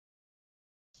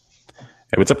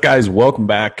Hey, what's up, guys? Welcome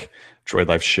back. Droid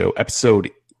Life Show, episode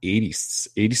 80,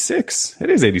 86. It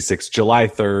is 86, July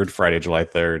 3rd, Friday, July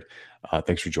 3rd.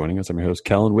 Thanks for joining us. I'm your host,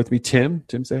 Kellen. With me, Tim.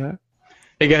 Tim, say hi.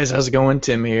 Hey, guys. How's it going?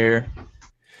 Tim here.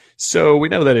 So we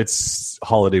know that it's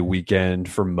holiday weekend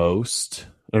for most.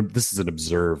 This is an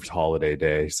observed holiday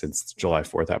day since July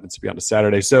 4th happens to be on a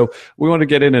Saturday. So we want to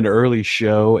get in an early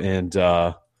show and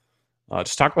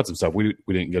just talk about some stuff. We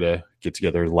didn't get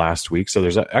together last week, so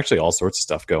there's actually all sorts of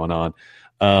stuff going on.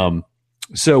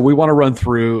 So we want to run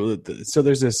through. So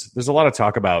there's a lot of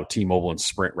talk about T-Mobile and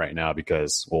Sprint right now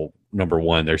because, well, number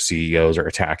one, their CEOs are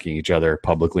attacking each other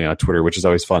publicly on Twitter, which is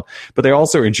always fun. But they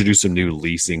also introduced some new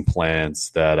leasing plans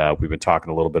that we've been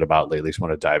talking a little bit about lately. So I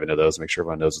want to dive into those, make sure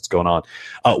everyone knows what's going on.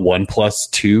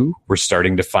 1+2, we're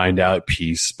starting to find out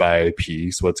piece by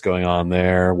piece what's going on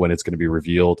there, when it's going to be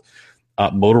revealed.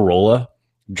 Motorola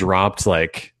dropped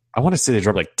I want to say they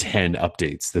dropped 10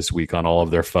 updates this week on all of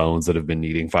their phones that have been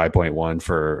needing 5.1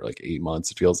 for 8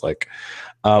 months. It feels like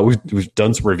we've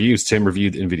done some reviews. Tim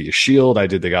reviewed the NVIDIA Shield. I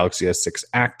did the Galaxy S6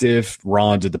 Active.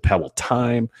 Ron did the Pebble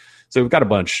Time. So we've got a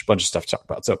bunch of stuff to talk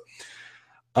about. So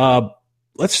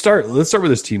let's start with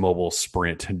this T-Mobile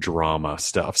Sprint drama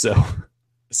stuff.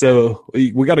 So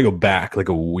we got to go back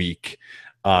a week.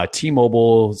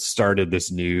 T-Mobile started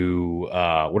this new,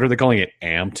 what are they calling it?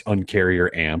 Uncarrier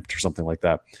amped or something like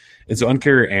that. And so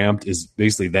Uncarrier amped is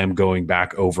basically them going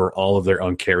back over all of their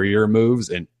Uncarrier moves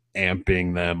and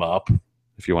amping them up,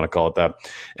 if you want to call it that.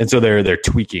 And so they're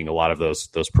tweaking a lot of those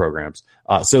programs.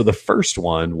 So the first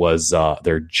one was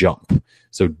their Jump.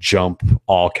 So Jump,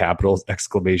 all capitals, !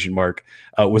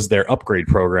 Was their upgrade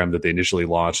program that they initially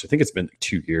launched. I think it's been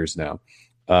 2 years now.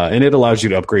 And it allows you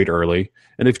to upgrade early,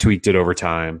 and they've tweaked it over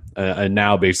time. And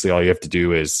now basically all you have to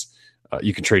do is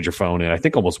you can trade your phone in, I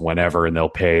think, almost whenever, and they'll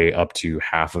pay up to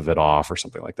half of it off or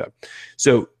something like that.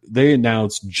 So they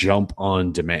announced Jump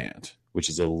on Demand, which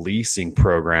is a leasing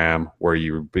program where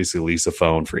you basically lease a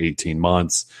phone for 18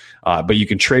 months, but you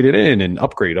can trade it in and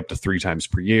upgrade up to 3 times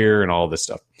per year and all this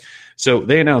stuff. So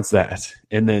they announced that.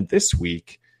 And then this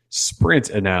week, Sprint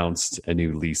announced a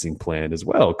new leasing plan as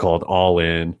well called All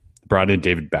In. Brought in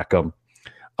David Beckham,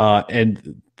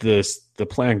 and the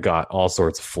plan got all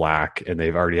sorts of flack, and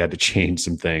they've already had to change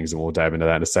some things, and we'll dive into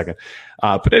that in a second.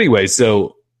 But anyway,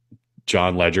 so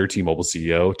John Ledger, T-Mobile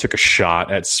CEO, took a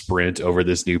shot at Sprint over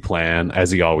this new plan,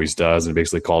 as he always does, and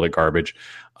basically called it garbage.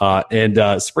 And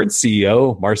Sprint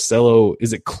CEO Marcelo,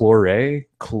 is it Clore,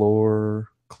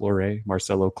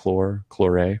 Marcelo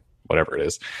Clore, whatever it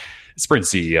is. Sprint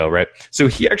CEO, right? So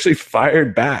he actually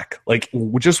fired back,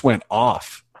 just went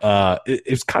off. It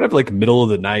was kind of middle of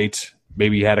the night.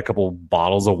 Maybe he had a couple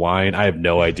bottles of wine. I have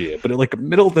no idea. But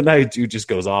middle of the night, dude just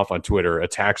goes off on Twitter,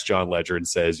 attacks John Ledger, and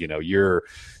says, your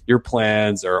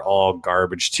plans are all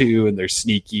garbage too, and they're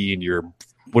sneaky, and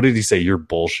what did he say? You're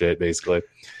bullshit, basically.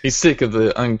 He's sick of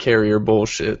the Uncarrier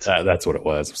bullshit. That's what it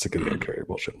was. I'm sick of the Uncarrier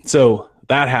bullshit. So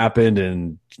that happened,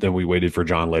 and then we waited for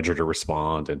John Ledger to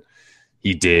respond, and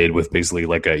he did with basically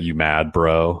you mad,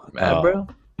 bro? Mad, bro?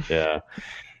 Yeah.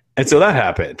 And so that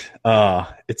happened.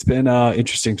 It's been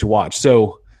interesting to watch.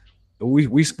 So we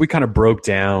kind of broke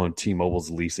down T-Mobile's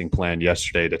leasing plan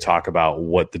yesterday to talk about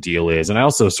what the deal is. And I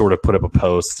also sort of put up a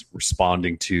post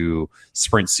responding to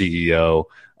Sprint CEO,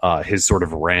 his sort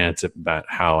of rant about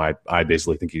how I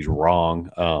basically think he's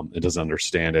wrong. It doesn't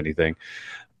understand anything.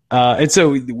 And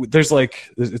so there's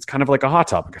it's kind of like a hot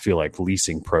topic, I feel like,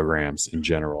 leasing programs in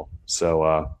general. So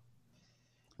I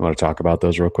want to talk about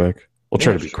those real quick. We'll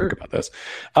try to be quick about this.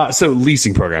 So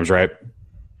leasing programs, right?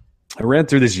 I ran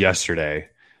through this yesterday,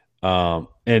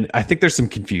 and I think there's some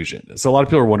confusion. So a lot of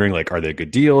people are wondering, are they a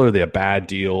good deal? Are they a bad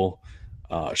deal?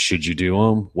 Should you do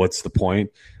them? What's the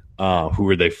point? Who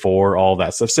are they for? All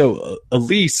that stuff. So a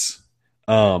lease,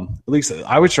 I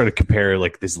would try to compare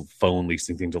this phone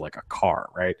leasing thing to a car,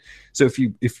 right? So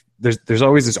if there's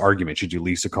always this argument, should you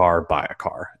lease a car, buy a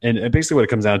car? And basically what it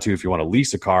comes down to, if you want to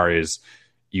lease a car, is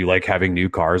you like having new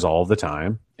cars all the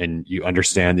time, and you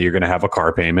understand that you're going to have a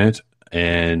car payment,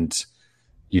 and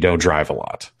you don't drive a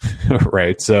lot,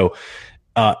 right? So,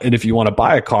 and if you want to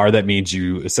buy a car, that means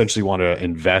you essentially want to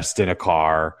invest in a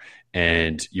car,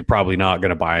 and you're probably not going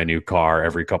to buy a new car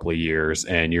every couple of years,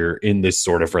 and you're in this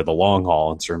sort of for the long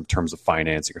haul in terms of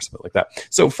financing or something like that.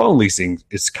 So phone leasing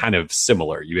is kind of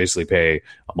similar. You basically pay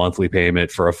a monthly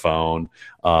payment for a phone,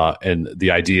 and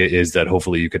the idea is that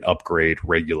hopefully you can upgrade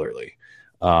regularly.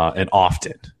 And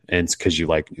often, and it's because you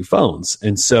like new phones.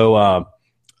 And so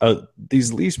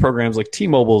these lease programs like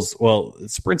T-Mobile's, well,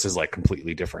 Sprint's is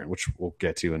completely different, which we'll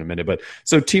get to in a minute. But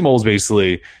so T-Mobile's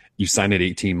basically, you sign an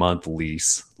 18-month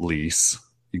lease,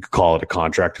 You could call it a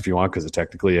contract if you want, because it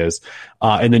technically is.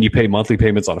 And then you pay monthly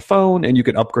payments on a phone, and you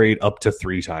can upgrade up to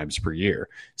 3 times per year.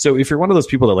 So if you're one of those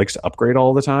people that likes to upgrade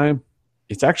all the time,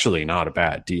 it's actually not a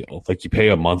bad deal. Like, you pay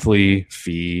a monthly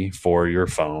fee for your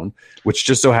phone, which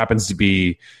just so happens to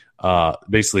be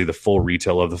basically the full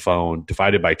retail of the phone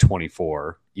divided by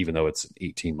 24, even though it's an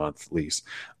 18-month lease.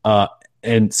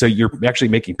 And so you're actually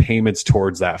making payments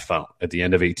towards that phone at the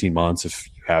end of 18 months. If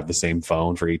you have the same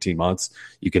phone for 18 months,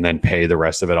 you can then pay the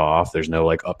rest of it off. There's no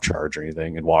like upcharge or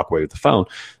anything, and walk away with the phone.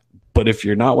 But if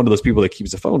you're not one of those people that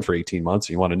keeps a phone for 18 months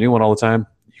and you want a new one all the time,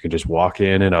 you can just walk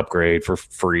in and upgrade for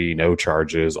free, no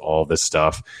charges, all this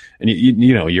stuff. And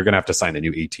you know, you're going to have to sign a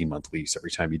new 18-month lease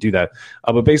every time you do that.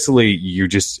 But basically, you're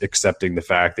just accepting the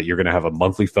fact that you're going to have a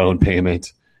monthly phone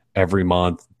payment every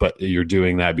month, but you're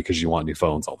doing that because you want new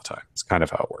phones all the time. It's kind of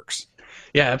how it works.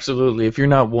 Yeah, absolutely. If you're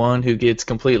not one who gets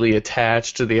completely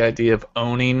attached to the idea of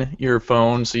owning your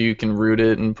phone so you can root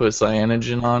it and put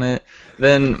cyanogen on it,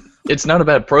 then it's not a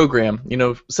bad program. You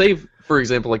know, say, for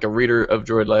example, like a reader of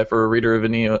Droid Life or a reader of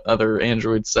any other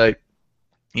Android site,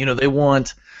 you know, they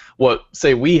want what,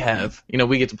 say, we have. You know,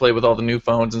 we get to play with all the new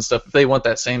phones and stuff. If they want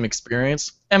that same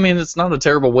experience, I mean, it's not a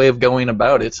terrible way of going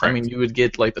about it. Right. I mean, you would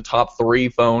get like the top 3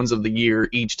 phones of the year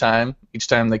each time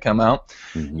they come out.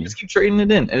 Mm-hmm. You just keep trading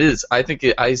it in. It is.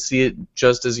 I see it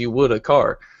just as you would a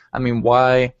car. I mean,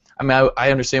 why? I mean,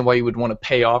 I understand why you would want to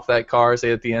pay off that car,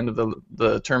 say, at the end of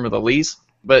the term of the lease.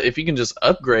 But if you can just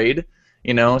upgrade,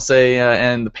 you know, say,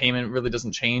 and the payment really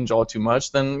doesn't change all too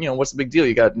much, then, you know, what's the big deal?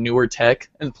 You got newer tech.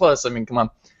 And plus, I mean, come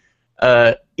on.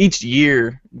 Each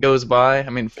year goes by. I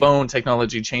mean, phone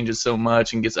technology changes so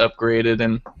much and gets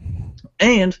upgraded,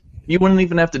 and you wouldn't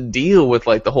even have to deal with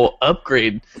like the whole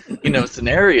upgrade, you know,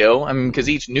 scenario. I mean, because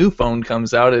each new phone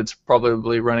comes out, it's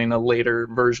probably running a later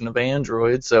version of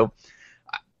Android. So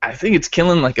I think it's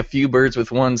killing like a few birds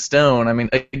with one stone. I mean,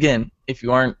 again, if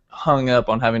you aren't hung up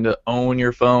on having to own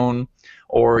your phone,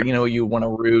 or, you know, you want to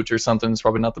root or something, it's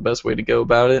probably not the best way to go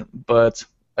about it. But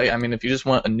I mean, if you just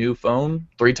want a new phone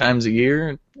 3 times a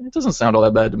year, it doesn't sound all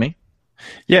that bad to me.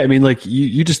 Yeah, I mean, like,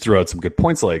 you just threw out some good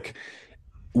points. Like,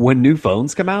 when new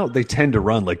phones come out, they tend to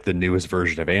run like the newest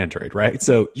version of Android, right?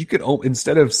 So you could,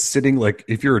 instead of sitting, like,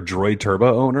 if you're a Droid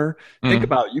Turbo owner, think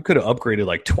about, you could have upgraded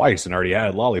like twice and already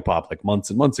had Lollipop like months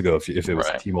and months ago if it was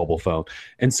a T-Mobile phone.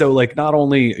 And so, like, not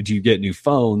only do you get new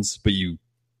phones, but you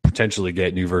potentially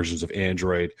get new versions of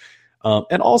Android.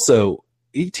 And also,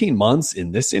 18 months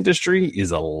in this industry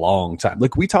is a long time.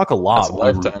 Like, we talk a lot. That's a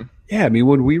lifetime. Yeah, I mean,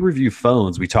 when we review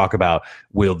phones, we talk about,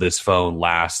 will this phone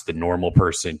last the normal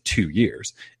person 2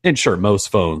 years? And sure, most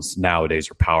phones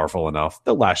nowadays are powerful enough.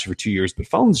 They'll last you for 2 years, but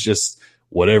phones just,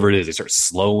 whatever it is, they start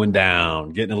slowing down,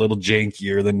 getting a little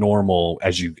jankier than normal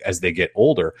as they get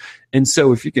older. And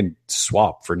so if you can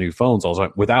swap for new phones all the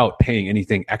time without paying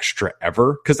anything extra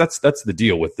ever, because that's the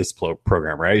deal with this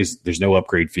program, right? There's no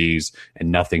upgrade fees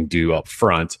and nothing due up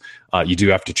front. You do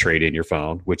have to trade in your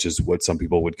phone, which is what some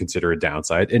people would consider a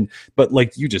downside. But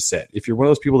like you just said, if you're one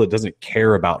of those people that doesn't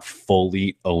care about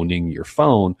fully owning your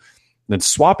phone, then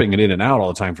swapping it in and out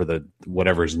all the time for the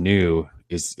whatever's new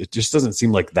it just doesn't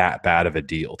seem like that bad of a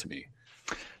deal to me.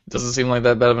 It doesn't seem like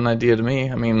that bad of an idea to me.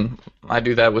 I mean, I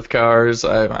do that with cars.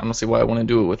 I don't see why I want to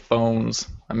do it with phones.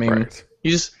 I mean,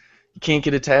 you can't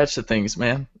get attached to things,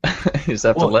 man. You just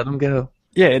have to let them go.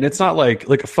 Yeah, and it's not like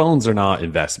phones are not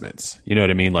investments. You know what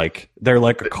I mean? Like, they're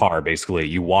like a car, basically.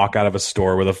 You walk out of a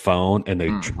store with a phone, and they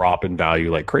drop in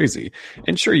value like crazy.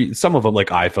 And sure, some of them, like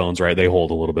iPhones, right? They hold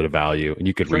a little bit of value, and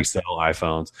you could resell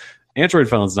iPhones. Android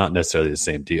phones, not necessarily the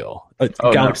same deal.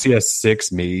 Galaxy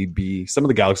S6 maybe. Some of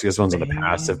the Galaxy S phones in the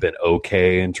past have been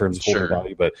okay in terms of holding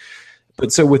value,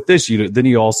 but so with this,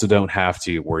 you also don't have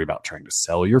to worry about trying to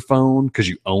sell your phone because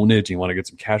you own it. You want to get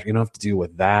some cash. You don't have to deal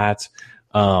with that.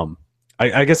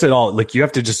 I guess it all, like, you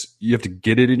have to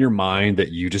get it in your mind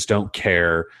that you just don't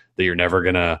care, that you're never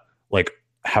gonna like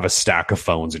have a stack of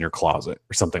phones in your closet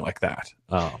or something like that.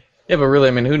 Yeah, but really,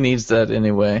 I mean, who needs that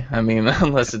anyway? I mean,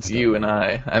 unless it's you and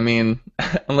I. I mean,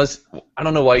 unless, I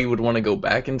don't know why you would want to go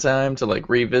back in time to like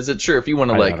revisit. Sure, if you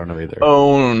want to like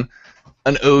own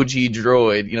an OG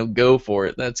Droid, you know, go for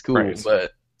it. That's cool. Right.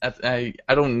 But I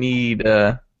don't need.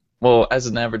 Well, as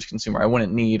an average consumer, I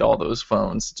wouldn't need all those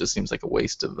phones. It just seems like a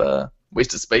waste of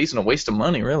space and a waste of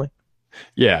money, really.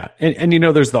 Yeah, and you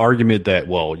know, there's the argument that,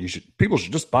 well, people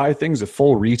should just buy things at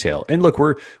full retail. And look,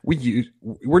 we're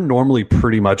normally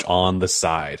pretty much on the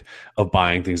side of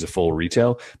buying things at full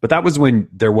retail, but that was when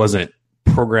there wasn't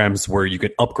programs where you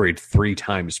could upgrade 3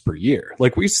 times per year,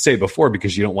 like we used to say before,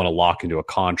 because you don't want to lock into a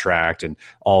contract and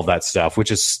all of that stuff,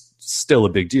 which is still a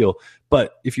big deal.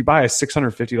 But if you buy a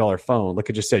 $650 phone, like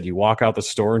I just said, you walk out the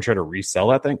store and try to resell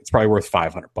that thing, it's probably worth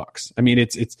 $500. I mean,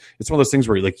 it's one of those things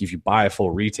where, like, if you buy a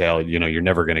full retail, you're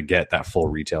never going to get that full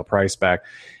retail price back.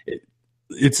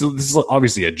 This is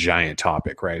obviously a giant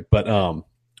topic, right? But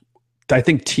I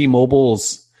think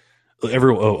T-Mobile's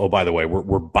by the way,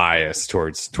 we're biased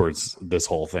towards this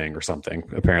whole thing or something,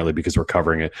 apparently, because we're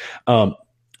covering it.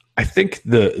 I think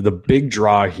the big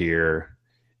draw here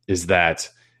is that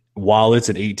while it's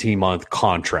an 18-month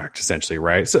contract, essentially,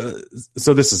 right? So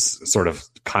this is sort of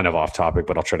kind of off topic,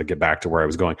 but I'll try to get back to where I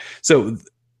was going. So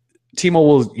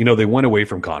T-Mobile, they went away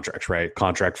from contracts, right?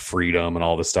 Contract freedom and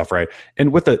all this stuff, right?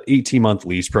 And with the 18-month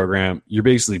lease program, you're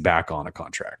basically back on a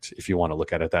contract, if you want to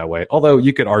look at it that way. Although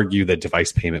you could argue that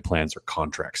device payment plans are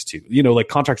contracts too. Like,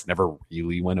 contracts never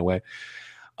really went away.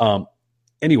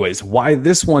 Anyways, why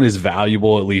this one is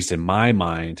valuable, at least in my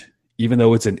mind, even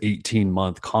though it's an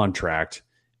 18-month contract,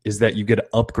 is that you get to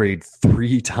upgrade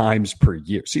 3 times per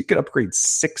year. So you could upgrade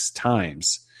 6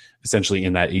 times, essentially,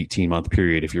 in that 18-month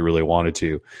period if you really wanted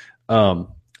to.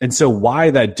 And so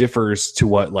why that differs to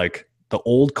what, like, the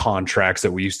old contracts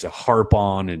that we used to harp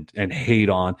on and hate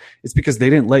on, is because they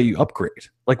didn't let you upgrade.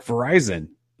 Like Verizon,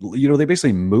 they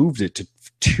basically moved it to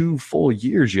 2 full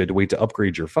years. You had to wait to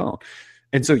upgrade your phone.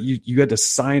 And so you had to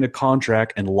sign a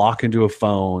contract and lock into a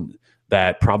phone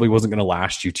that probably wasn't going to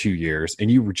last you 2 years,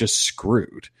 and you were just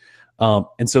screwed.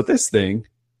 And so this thing,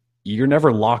 you're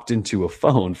never locked into a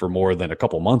phone for more than a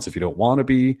couple months. If you don't want to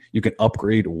be, you can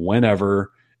upgrade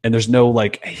whenever, and there's no,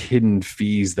 like, hidden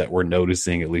fees that we're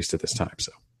noticing, at least at this time.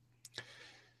 So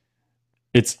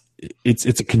it's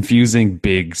a confusing,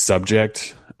 big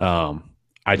subject.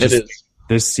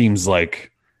 This seems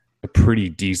like a pretty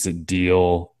decent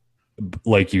deal,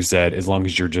 like you said, as long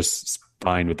as you're just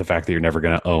fine with the fact that you're never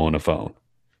going to own a phone.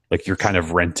 Like, you're kind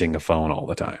of renting a phone all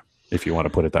the time, if you want to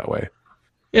put it that way.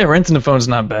 Yeah, renting a phone's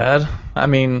not bad. I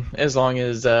mean, as long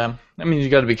as, you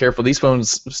got to be careful. These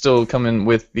phones still come in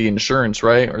with the insurance,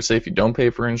 right? Or say if you don't pay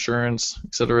for insurance,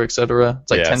 et cetera, et cetera.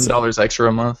 It's like $10 extra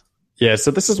a month. Yeah,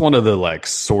 so this is one of the, like,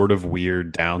 sort of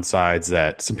weird downsides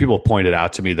that some people pointed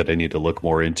out to me that I need to look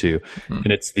more into. Mm-hmm.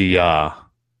 And it's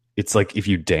it's like if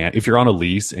you're on a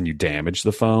lease and you damage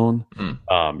the phone,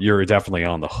 you're definitely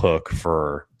on the hook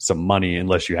for some money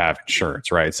unless you have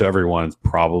insurance, right? So everyone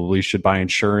probably should buy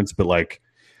insurance, but like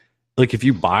if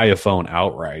you buy a phone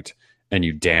outright and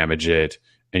you damage it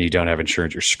and you don't have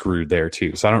insurance, you're screwed there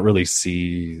too. So I don't really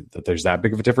see that there's that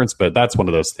big of a difference, but that's one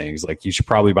of those things. Like, you should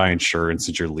probably buy insurance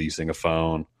since you're leasing a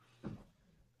phone.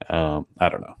 I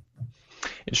don't know.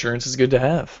 Insurance is good to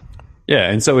have.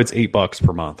 Yeah, and so it's $8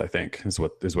 per month, I think, is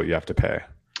what you have to pay.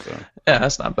 So, yeah,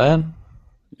 that's not bad.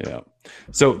 Yeah.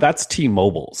 So that's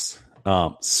T-Mobile's.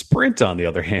 Sprint, on the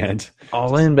other hand,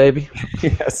 all in, baby.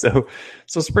 Yeah. So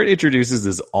Sprint introduces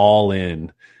this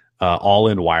all-in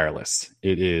wireless.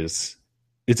 It's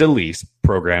a lease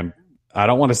program. I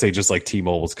don't want to say just like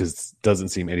T-Mobile's, because it doesn't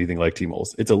seem anything like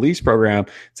T-Mobile's. It's a lease program.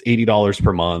 It's $80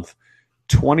 per month.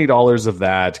 $20 of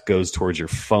that goes towards your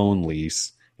phone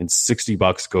lease, and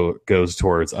 $60 goes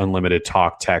towards unlimited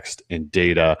talk, text, and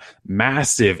data.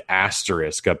 Massive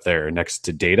asterisk up there next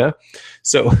to data.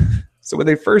 So when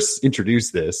they first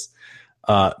introduced this,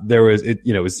 it was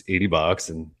 $80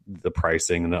 and the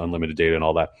pricing and the unlimited data and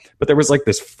all that. But there was, like,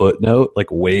 this footnote,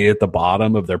 like, way at the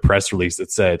bottom of their press release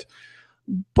that said,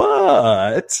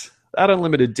 but that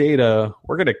unlimited data,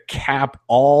 we're going to cap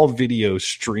all video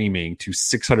streaming to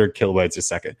 600 kilobytes a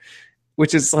second,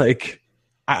 which is like,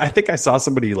 I think I saw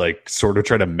somebody, like, sort of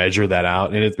try to measure that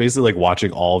out. And it's basically like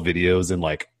watching all videos in,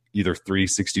 like, either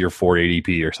 360 or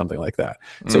 480p or something like that.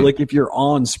 So, like, if you're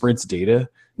on Sprint's data,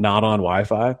 not on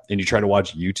Wi-Fi, and you try to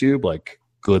watch YouTube, like,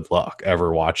 good luck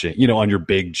ever watching, on your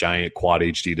big giant quad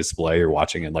HD display, or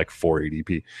watching in, like,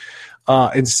 480p.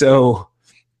 And so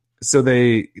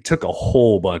they took a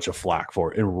whole bunch of flack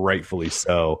for it, and rightfully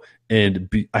so. And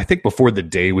I think before the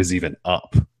day was even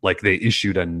up, like, they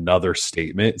issued another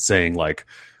statement saying, like,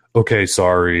 okay,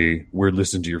 sorry, we're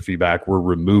listening to your feedback. We're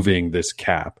removing this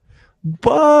cap,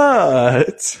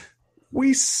 but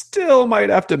we still might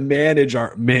have to manage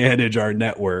our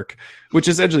network, which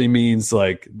essentially means,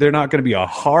 like, they're not going to be a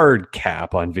hard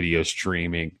cap on video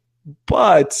streaming,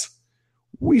 but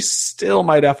we still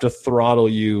might have to throttle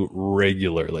you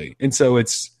regularly. And so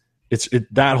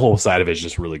that whole side of it is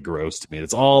just really gross to me.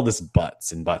 It's all this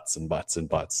buts and buts and buts and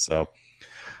buts. So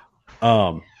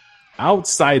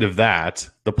outside of that,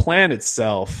 the plan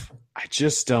itself, I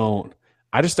just don't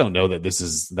know that this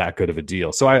is that good of a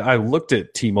deal. So I looked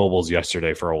at T-Mobile's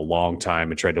yesterday for a long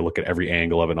time and tried to look at every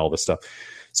angle of it and all this stuff.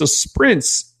 So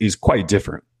Sprint's is quite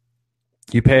different.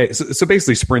 You pay so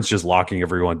basically Sprint's just locking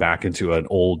everyone back into an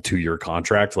old 2-year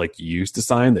contract like you used to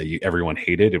sign that everyone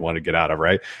hated and wanted to get out of,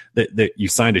 right? That you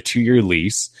signed a 2-year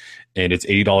lease and it's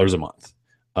 $80 a month.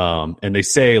 And they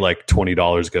say like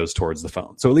 $20 goes towards the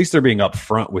phone. So at least they're being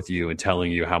upfront with you and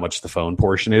telling you how much the phone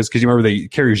portion is. Because you remember the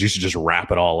carriers used to just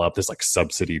wrap it all up, this like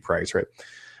subsidy price, right?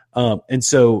 And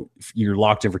so you're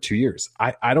locked in for 2 years.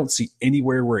 I don't see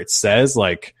anywhere where it says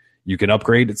like you can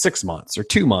upgrade at 6 months or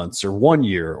 2 months or 1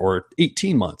 year or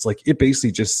 18 months. Like it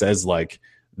basically just says like,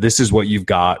 this is what you've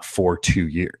got for 2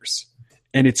 years.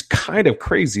 And it's kind of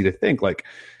crazy to think like,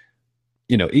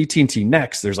 AT&T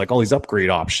Next, there's like all these upgrade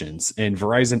options, and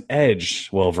Verizon Edge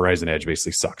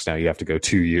basically sucks now. You have to go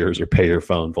 2 years or pay your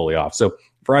phone fully off. So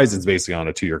Verizon's basically on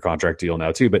a 2-year contract deal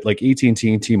now too. But like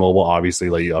AT&T and T-Mobile obviously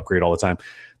let you upgrade all the time.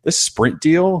 This Sprint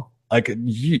deal, like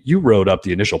you wrote up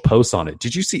the initial post on it.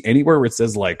 Did you see anywhere where it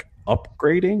says like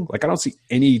upgrading? Like I don't see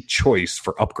any choice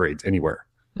for upgrades anywhere.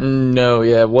 No,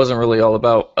 yeah, it wasn't really all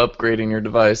about upgrading your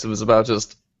device. It was about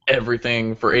just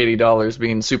everything for $80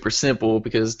 being super simple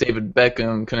because David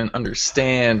Beckham couldn't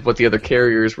understand what the other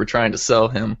carriers were trying to sell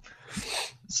him.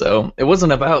 So it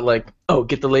wasn't about like, oh,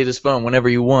 get the latest phone whenever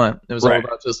you want. It was all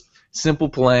about just simple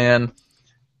plan.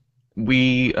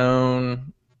 We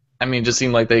own. I mean, it just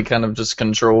seemed like they kind of just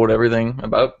controlled everything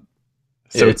about.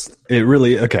 So it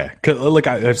really okay. Like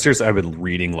I've been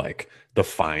reading like the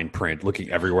fine print, looking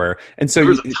everywhere, and so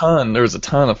there was a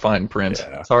ton of fine print.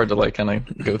 Yeah. It's hard to like kind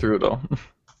of go through it all.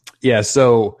 Yeah,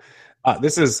 so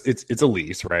it's a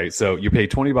lease, right? So you pay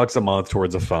 $20 a month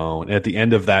towards a phone, and at the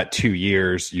end of that 2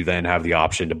 years, you then have the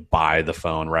option to buy the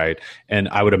phone, right? And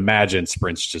I would imagine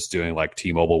Sprint's just doing like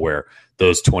T-Mobile, where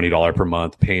those $20 per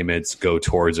month payments go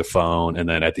towards a phone, and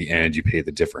then at the end you pay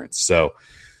the difference. So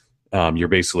you're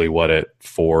basically at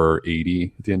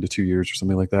 $480 at the end of 2 years or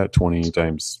something like that. 20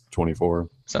 times 24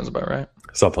 sounds about right.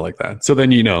 Something like that. So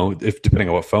then if depending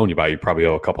on what phone you buy, you probably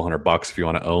owe a couple $100 if you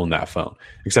want to own that phone.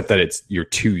 Except that you're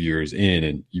 2 years in,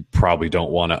 and you probably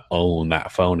don't want to own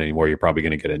that phone anymore. You're probably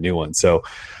going to get a new one. So,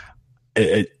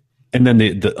 and then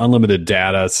the unlimited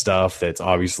data stuff that's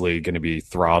obviously going to be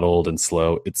throttled and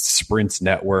slow. It's Sprint's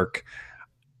network.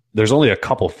 There's only a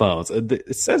couple phones.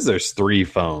 It says there's 3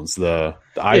 phones. The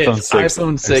iPhone 6,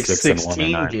 iPhone 6,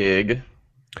 16 gig.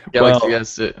 Galaxy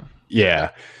S6. Yeah.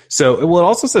 So it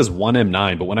also says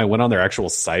 1M9, but when I went on their actual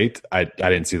site, I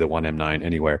didn't see the 1M9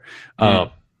 anywhere. I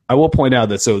will point out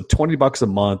that so $20 a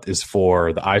month is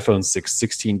for the iPhone 6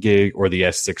 16 gig or the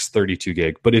S6 32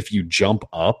 gig. But if you jump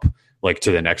up like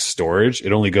to the next storage,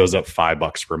 it only goes up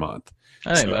 $5 per month.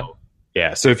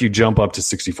 Yeah, so if you jump up to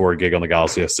 64 gig on the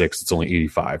Galaxy S6, it's only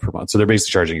 $85 per month. So they're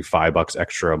basically charging you $5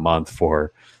 extra a month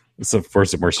for some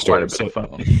more storage. So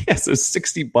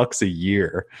 $60 a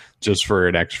year just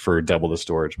for double the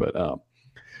storage. But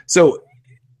so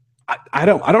I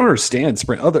don't understand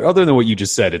Sprint other than what you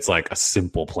just said. It's like a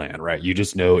simple plan, right? You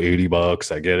just know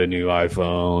 $80, I get a new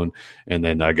iPhone, and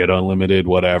then I get unlimited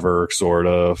whatever, sort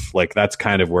of. Like that's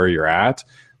kind of where you're at.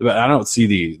 But I don't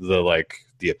see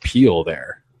the appeal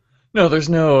there. No, there's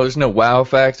no wow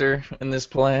factor in this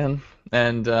plan.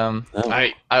 And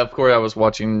I of course I was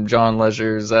watching John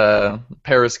Leisure's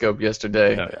Periscope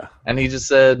yesterday, and he just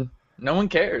said no one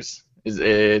cares.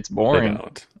 It's boring,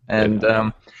 and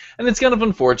it's kind of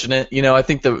unfortunate. I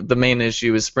think the main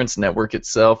issue is Sprint's network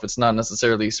itself. It's not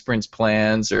necessarily Sprint's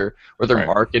plans or their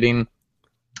marketing.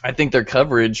 I think their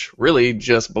coverage really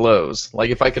just blows. Like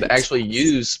if I could actually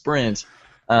use Sprint,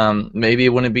 maybe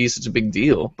it wouldn't be such a big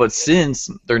deal. But since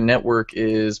their network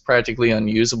is practically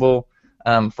unusable.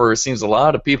 For it seems a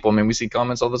lot of people. I mean, we see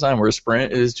comments all the time where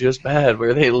Sprint is just bad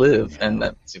where they live, and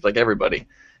that seems like everybody.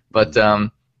 But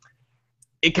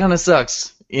it kind of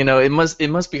sucks. It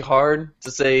must be hard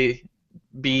to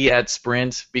be at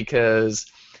Sprint because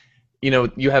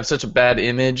you have such a bad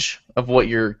image of what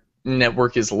your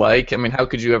network is like. I mean, how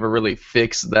could you ever really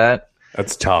fix that?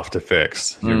 That's tough to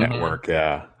fix your network.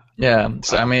 Yeah. Yeah,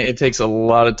 so I mean, it takes a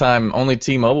lot of time. Only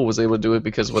T-Mobile was able to do it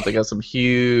because they got some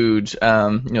huge,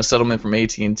 settlement from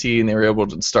AT&T, and they were able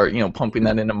to start, pumping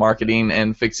that into marketing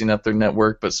and fixing up their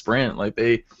network. But Sprint, like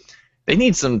they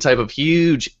need some type of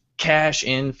huge cash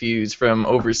infuse from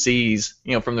overseas,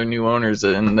 from their new owners,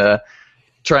 and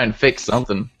try and fix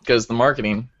something because the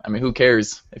marketing. I mean, who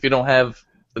cares if you don't have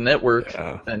the network?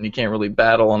 Then you can't really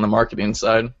battle on the marketing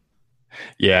side.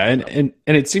 Yeah, and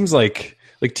it seems like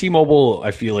T-Mobile, I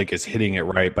feel like, is hitting it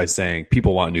right by saying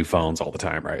people want new phones all the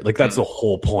time, right? Like that's the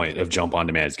whole point of Jump On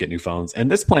Demand is get new phones. And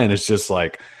this plan is just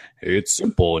like, hey, it's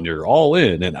simple and you're all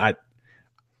in. And I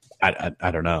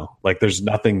don't know. Like there's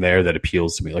nothing there that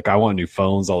appeals to me. Like I want new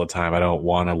phones all the time. I don't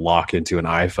want to lock into an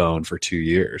iPhone for 2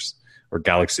 years. or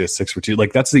Galaxy S6 for 2.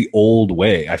 Like that's the old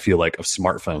way, I feel like, of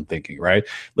smartphone thinking, right?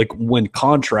 Like when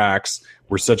contracts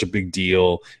were such a big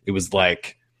deal, it was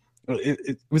like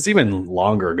it was even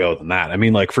longer ago than that. I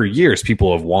mean, like for years,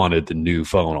 people have wanted the new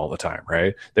phone all the time,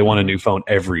 right? They want a new phone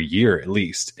every year at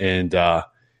least, and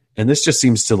this just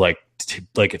seems to like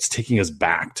it's taking us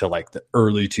back to like the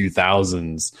early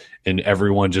 2000s, and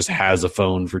everyone just has a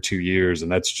phone for 2 years,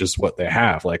 and that's just what they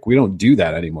have. Like we don't do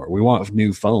that anymore. We want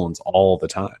new phones all the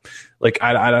time. Like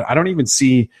I don't even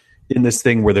see in this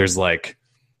thing where there's like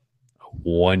a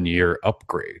 1 year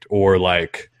upgrade or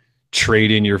like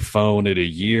trade in your phone at a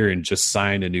year and just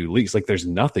sign a new lease. Like there's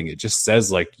nothing. It just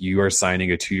says like you are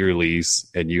signing a 2-year lease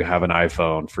and you have an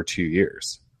iPhone for 2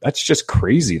 years. That's just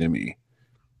crazy to me.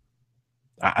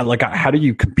 How do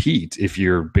you compete if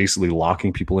you're basically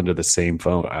locking people into the same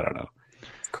phone? I don't know.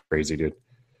 It's crazy, dude.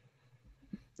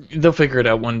 They'll figure it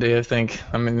out one day, I think.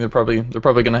 I mean, they're probably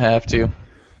going to have to.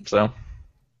 So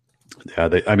yeah,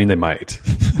 they might.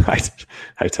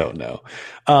 I don't know.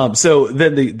 So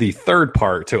then the third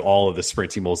part to all of the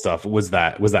Sprint T-Mobile stuff was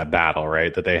that battle,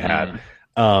 right, that they had.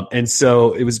 And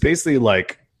so it was basically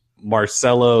like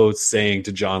Marcelo saying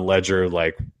to John Ledger,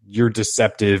 like, you're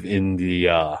deceptive in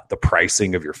the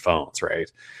pricing of your phones,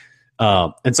 right?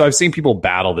 And so I've seen people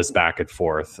battle this back and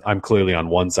forth. I'm clearly on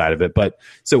one side of it, but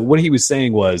so what he was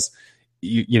saying was,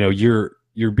 you're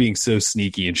being so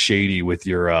sneaky and shady with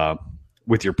your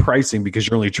pricing because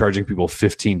you're only charging people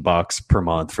 $15 per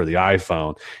month for the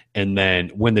iPhone, and then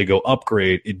when they go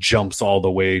upgrade, it jumps all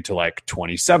the way to like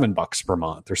 $27 per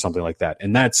month or something like that,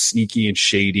 and that's sneaky and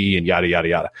shady and yada yada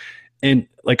yada. And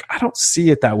like, I don't see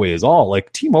it that way at all.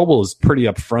 Like T-Mobile is pretty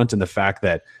upfront in the fact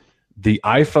that the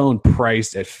iPhone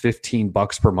priced at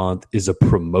 $15 per month is a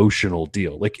promotional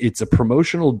deal. Like it's a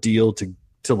promotional deal to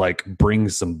like bring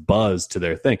some buzz to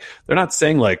their thing. They're not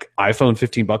saying like iPhone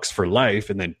 $15 for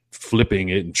life and then flipping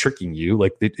it and tricking you.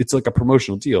 Like it's like a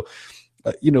promotional deal.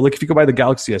 Like if you go buy the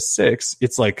Galaxy S6,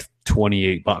 it's like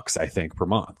 $28, I think, per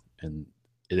month. And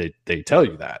they tell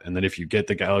you that. And then if you get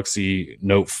the Galaxy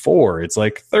Note 4, it's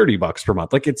like $30 per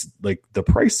month. Like it's like the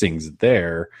pricing's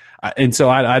there. And so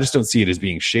I just don't see it as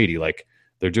being shady. Like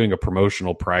they're doing a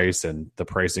promotional price and the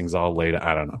pricing's all laid.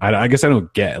 I don't know. I guess I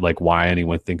don't get like why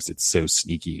anyone thinks it's so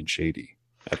sneaky and shady.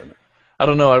 I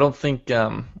don't know. I don't think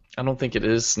it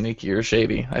is sneaky or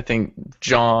shady. I think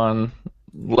John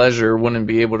Ledger wouldn't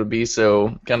be able to be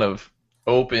so kind of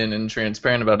open and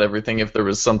transparent about everything if there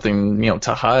was something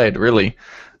to hide, really.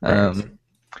 Right.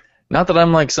 Not that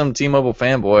I'm like some T-Mobile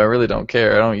fanboy. I really don't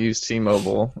care. I don't use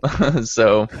T-Mobile,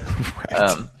 so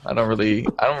Right. I don't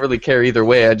really care either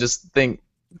way. I just think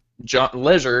John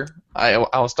Ledger,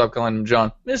 I'll stop calling him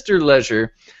John, Mr.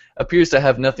 Ledger, appears to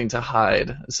have nothing to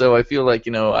hide. So I feel like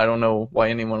I don't know why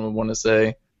anyone would want to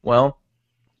say, well,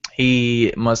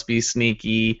 he must be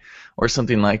sneaky or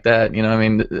something like that. I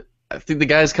mean, I think the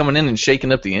guy's coming in and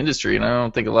shaking up the industry, and I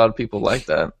don't think a lot of people like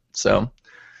that. So,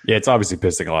 yeah, it's obviously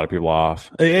pissing a lot of people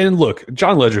off. And look,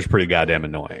 John Ledger's pretty goddamn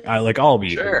annoying. I'll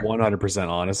be 100%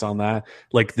 honest on that.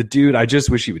 Like the dude, I just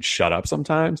wish he would shut up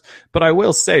sometimes. But I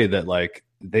will say that like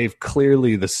they've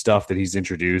clearly, the stuff that he's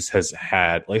introduced has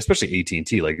had, like especially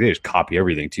AT&T, like they just copy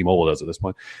everything T-Mobile does at this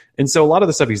point. And so a lot of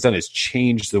the stuff he's done has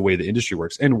changed the way the industry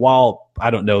works. And while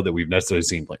I don't know that we've necessarily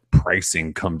seen like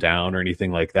pricing come down or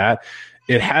anything like that,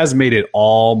 it has made it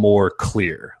all more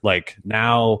clear. Like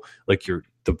now, like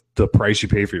the price you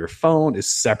pay for your phone is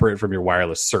separate from your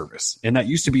wireless service. And that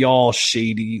used to be all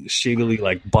shadily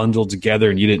like bundled together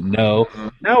and you didn't know.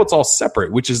 Now it's all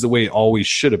separate, which is the way it always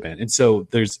should have been. And so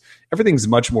everything's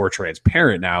much more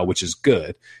transparent now, which is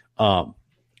good. And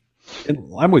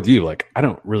I'm with you. Like, I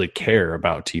don't really care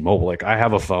about T-Mobile. Like, I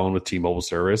have a phone with T-Mobile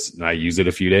service, and I use it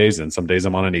a few days. And some days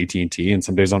I'm on an AT&T, and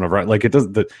some days on a like. It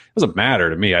doesn't matter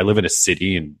to me. I live in a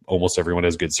city, and almost everyone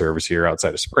has good service here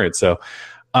outside of Sprint. So,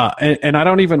 and I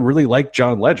don't even really like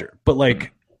John Ledger, but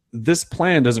like this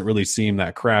plan doesn't really seem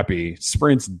that crappy.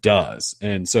 Sprint does,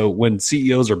 and so when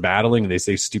CEOs are battling and they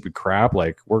say stupid crap,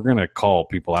 like we're gonna call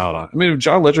people out on it. I mean, if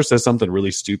John Ledger says something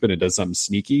really stupid and does something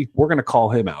sneaky, we're gonna call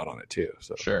him out on it too.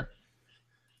 So sure.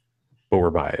 But we're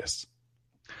biased.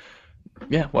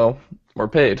 Yeah, well, we're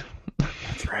paid.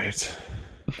 That's right.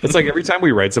 It's like every time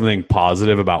we write something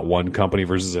positive about one company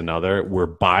versus another, we're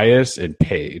biased and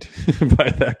paid by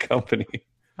that company.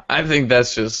 I think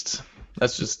that's just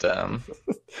that's just how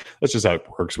it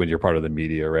works when you're part of the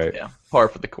media, right? Yeah, par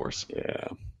for the course. Yeah.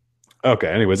 Okay.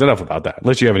 Anyways, enough about that.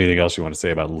 Unless you have anything else you want to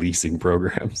say about leasing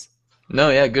programs. No,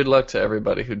 yeah, good luck to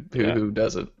everybody who Yeah. who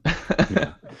does it.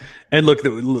 Yeah. And look,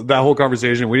 that whole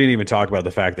conversation, we didn't even talk about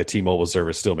the fact that T-Mobile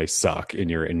service still may suck in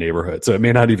your neighborhood. So it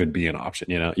may not even be an option,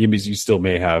 You still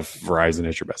may have Verizon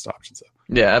as your best option. So,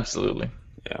 Yeah, absolutely.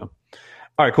 yeah.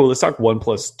 All right, cool. Let's talk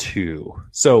OnePlus 2.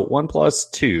 So OnePlus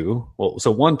 2,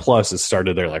 so OnePlus has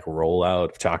started their like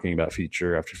rollout of talking about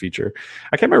feature after feature.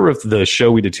 I can't remember if the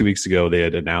show we did 2 weeks ago, they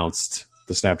had announced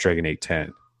the Snapdragon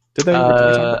 810. Did we talk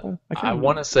about that? I I can't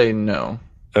want remember. to say no.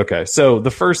 Okay, so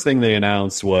the first thing they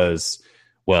announced was,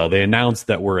 well, they announced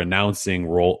that we're announcing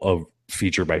roll of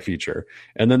feature by feature,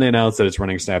 and then they announced that it's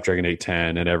running Snapdragon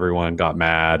 810, and everyone got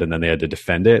mad, and then they had to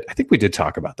defend it. I think we did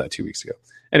talk about that 2 weeks ago.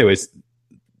 Anyways,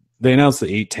 they announced the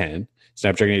 810,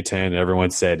 Snapdragon 810, and everyone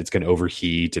said it's going to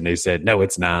overheat, and they said no,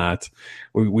 it's not.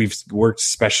 We've worked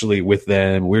specially with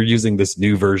them. We're using this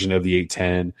new version of the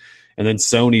 810. And then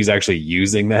Sony's actually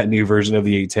using that new version of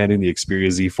the 810 in the Xperia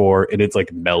Z4, and it's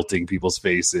like melting people's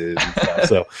faces and stuff.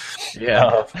 So,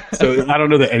 Yeah. so I don't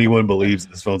know that anyone believes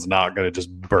this phone's not going to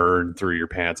just burn through your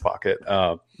pants pocket.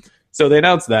 So they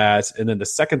announced that, and then the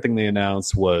second thing they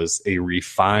announced was a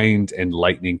refined and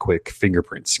lightning quick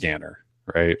fingerprint scanner.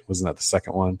 Right? Wasn't that the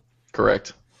second one?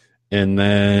 Correct. And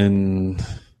then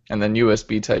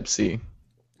USB Type C.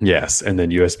 yes, and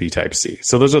then USB Type C.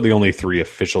 So those are the only three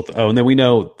official. Oh, and then we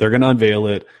know they're going to unveil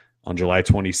it on July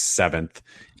 27th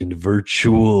in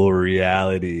virtual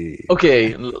reality.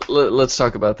 Okay, let's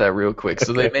talk about that real quick.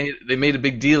 So they made a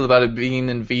big deal about it being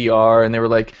in VR, and they were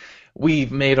like,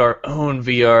 "We've made our own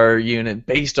VR unit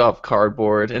based off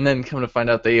cardboard," and then come to find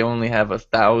out they only have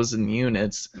 1,000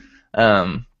 units.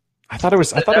 I thought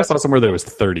I saw somewhere that it was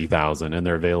 30,000, and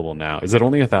they're available now. Is it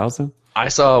only 1,000? I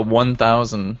saw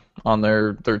 1,000 on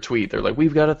their tweet. They're like,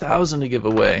 "We've got 1,000 to give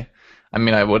away." I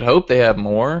mean, I would hope they have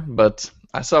more, but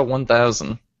I saw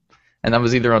 1,000, and that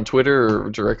was either on Twitter or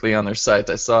directly on their site.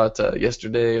 I saw it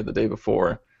yesterday or the day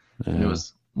before, and it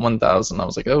was 1,000. I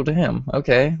was like, "Oh, damn,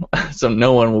 okay." So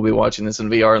no one will be watching this in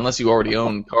VR unless you already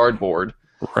own cardboard,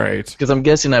 Right? because I'm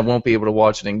guessing I won't be able to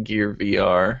watch it in Gear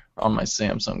VR on my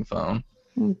Samsung phone.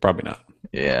 Probably not.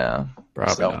 Yeah,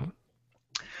 Probably so.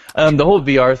 not. The whole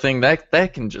VR thing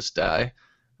that can just die.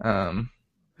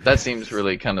 That seems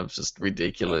really kind of just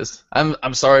ridiculous.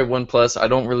 I'm sorry, OnePlus. I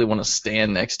don't really want to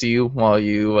stand next to you while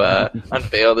you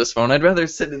unveil this phone. I'd rather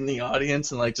sit in the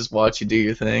audience and like just watch you do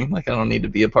your thing. Like I don't need to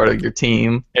be a part of your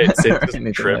team. It or saves anything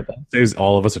a trip. like that. Saves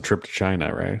all of us a trip to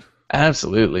China, right?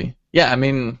 Absolutely. Yeah, I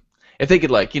mean, if they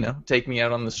could like take me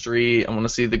out on the street, I want to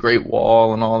see the Great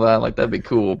Wall and all that. Like that'd be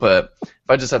cool. But if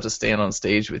I just have to stand on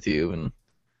stage with you and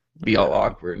be all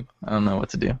awkward, I don't know what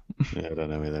to do. Yeah, I don't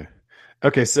know either.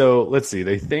 Okay, so let's see.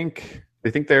 They think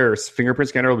their fingerprint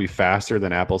scanner will be faster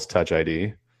than Apple's Touch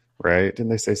ID, right? Didn't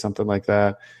they say something like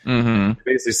that? Mm-hmm.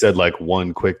 They basically said like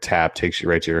one quick tap takes you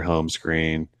right to your home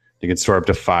screen. You can store up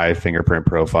to 5 fingerprint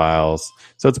profiles.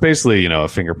 So it's basically, a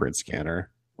fingerprint scanner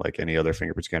like any other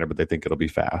fingerprint scanner, but they think it'll be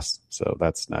fast. So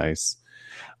that's nice.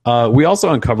 We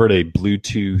also uncovered a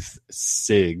Bluetooth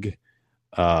SIG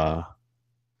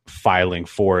filing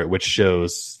for it, which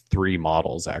shows 3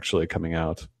 models actually coming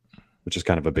out, which is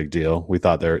kind of a big deal. We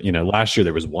thought last year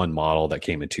there was 1 model that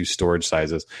came in 2 storage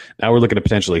sizes. Now we're looking at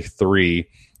potentially 3.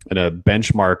 And a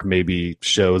benchmark maybe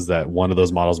shows that one of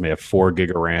those models may have 4 gig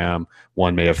of RAM,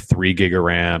 one may have 3 gig of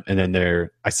RAM, and then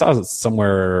I saw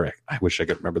somewhere. I wish I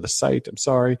could remember the site. I'm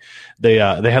sorry. They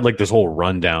had like this whole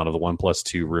rundown of the OnePlus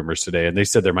 2 rumors today, and they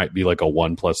said there might be like a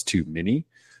OnePlus 2 Mini.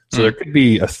 So there could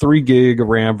be a 3 gig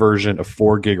RAM version, a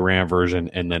 4 gig RAM version,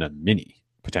 and then a Mini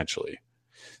potentially.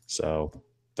 So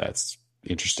that's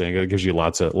interesting. It gives you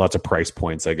lots of price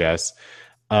points, I guess.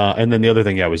 And then the other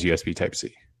thing, was USB Type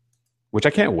C, which I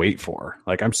can't wait for.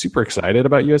 Like, I'm super excited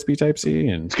about USB Type C,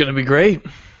 and It's gonna be great.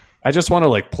 I just want to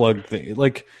like plug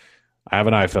I have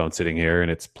an iPhone sitting here,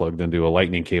 and it's plugged into a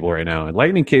Lightning cable right now. And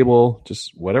Lightning cable,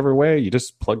 just whatever way you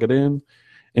just plug it in.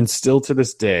 And still to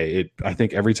this day, I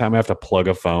think every time I have to plug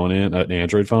a phone in, an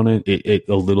Android phone in, it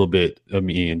a little bit of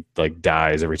me like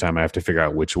dies every time I have to figure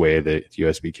out which way the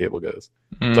USB cable goes.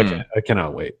 It's like I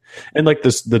cannot wait. And like the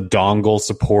dongle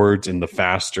support and the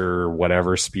faster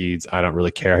whatever speeds, I don't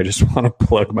really care. I just want to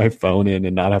plug my phone in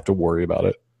and not have to worry about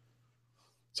it.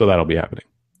 So that'll be happening.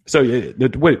 So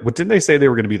wait, what didn't they say they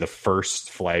were going to be the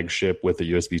first flagship with a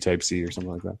USB Type C or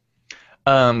something like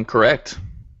that? Correct.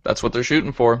 That's what they're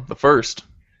shooting for. The first.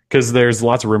 Because there's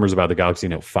lots of rumors about the Galaxy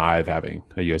Note 5 having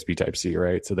a USB Type C,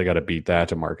 right? So they got to beat that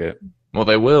to market. Well,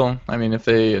 they will. I mean, if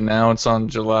they announce on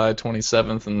July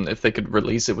 27th, and if they could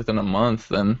release it within a month,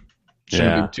 then it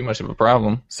shouldn't be too much of a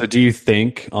problem. So do you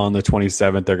think on the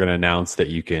 27th they're going to announce that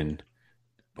you can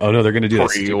Oh no, they're going to do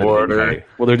that stupid Pre-order. invite.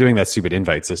 Well, they're doing that stupid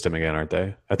invite system again, aren't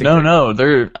they? I think No,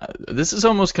 they're. This is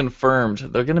almost confirmed.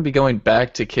 They're going to be going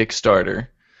back to Kickstarter,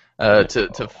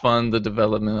 to fund the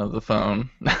development of the phone.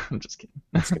 I'm just kidding.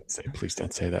 I was going to say, please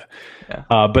don't say that. Yeah.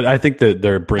 But I think that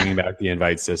they're bringing back the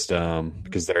invite system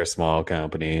because they're a small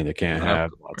company and they can't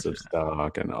have lots of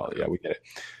stock and all. Yeah, we get it.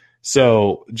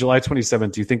 So July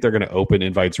 27th, do you think they're going to open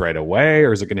invites right away,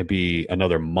 or is it going to be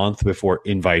another month before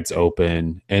invites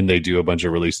open and they do a bunch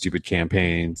of really stupid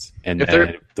campaigns and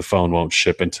then the phone won't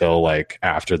ship until like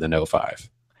after the No 5?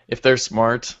 If they're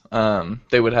smart,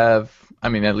 they would have. I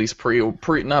mean, at least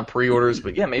not pre-orders,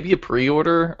 but yeah, maybe a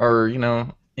pre-order or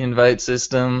invite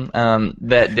system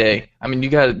that day. I mean, you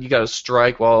got to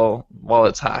strike while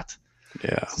it's hot.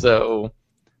 Yeah. So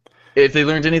if they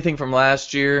learned anything from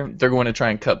last year, they're going to try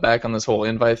and cut back on this whole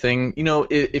invite thing.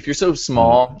 If you're so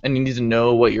small and you need to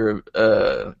know what you're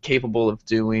capable of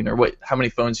doing or how many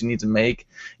phones you need to make,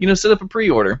 set up a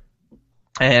pre-order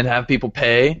and have people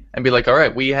pay and be like, all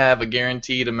right, we have a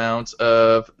guaranteed amount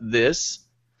of this,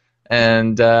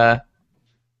 and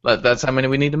that's how many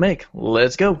we need to make.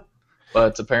 Let's go.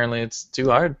 But apparently it's too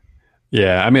hard.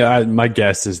 Yeah, I mean, my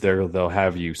guess is they'll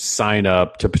have you sign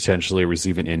up to potentially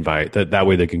receive an invite. That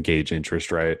way they can gauge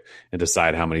interest, right, and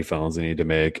decide how many phones they need to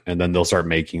make, and then they'll start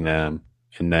making them,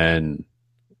 and then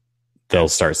they'll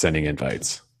start sending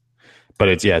invites. But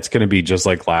it's going to be just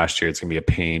like last year. It's going to be a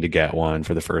pain to get one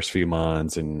for the first few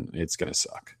months, and it's going to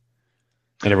suck.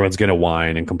 And everyone's going to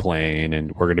whine and complain,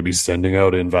 and we're going to be sending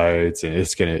out invites, and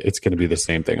it's going to be the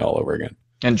same thing all over again.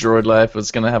 And Droid Life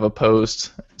was going to have a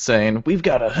post saying, we've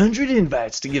got 100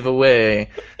 invites to give away.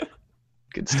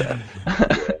 Good stuff.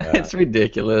 Yeah. It's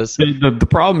ridiculous. The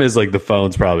problem is, like, the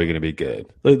phone's probably going to be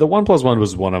good. The OnePlus One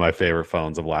was one of my favorite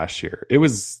phones of last year. It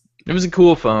was a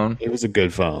cool phone. It was a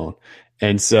good phone.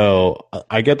 And so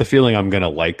I get the feeling I'm going to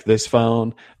like this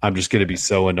phone. I'm just going to be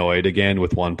so annoyed again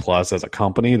with OnePlus as a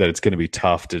company that it's going to be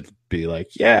tough to be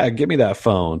like, yeah, give me that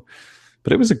phone.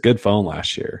 But it was a good phone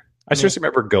last year. I seriously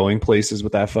remember going places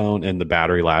with that phone and the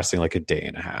battery lasting like a day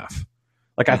and a half.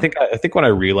 Like I think when I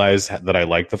realized that I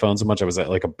liked the phone so much, I was at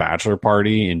like a bachelor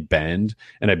party in Bend,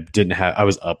 and I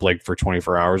was up like for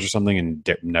 24 hours or something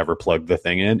and never plugged the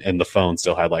thing in, and the phone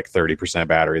still had like 30%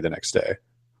 battery the next day.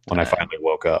 When I finally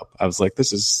woke up, I was like,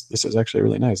 this is actually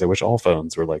really nice. I wish all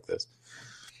phones were like this.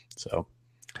 So,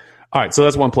 all right. So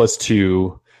that's OnePlus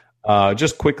 2.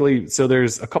 Just quickly. So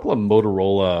there's a couple of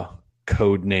Motorola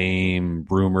code name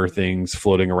rumor things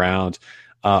floating around.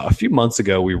 A few months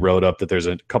ago, we wrote up that there's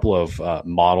a couple of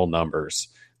model numbers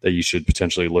that you should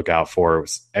potentially look out for. It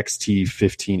was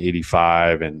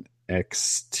XT1585 and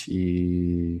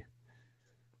XT,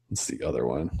 what's the other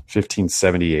one?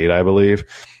 1578, I believe.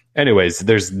 Anyways,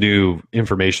 there's new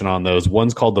information on those.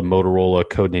 One's called the Motorola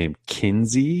codename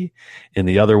Kinsey, and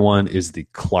the other one is the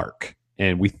Clark.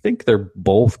 And we think they're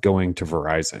both going to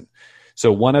Verizon.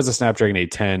 So one has a Snapdragon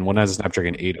 810, one has a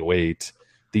Snapdragon 808.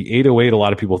 The 808, a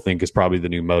lot of people think, is probably the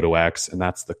new Moto X, and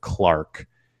that's the Clark.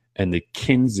 And the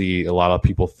Kinsey, a lot of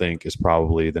people think, is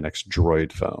probably the next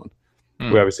Droid phone.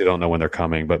 We obviously don't know when they're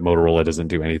coming, but Motorola doesn't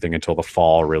do anything until the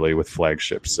fall, really, with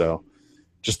flagships. So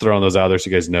just throwing those out there so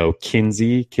you guys know.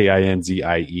 Kinsey,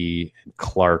 Kinzie, and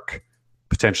Clark,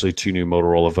 potentially 2 new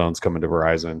Motorola phones coming to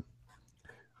Verizon.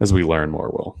 As we learn more,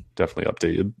 we'll definitely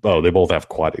update you. Oh, they both have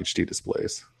quad HD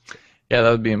displays. Yeah, that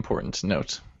would be important to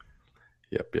note.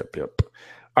 Yep.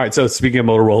 All right, so speaking of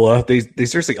Motorola, they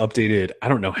seriously updated, I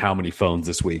don't know how many phones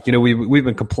this week. We've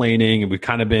been complaining, and we've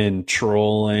kind of been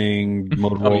trolling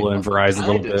Motorola and Verizon a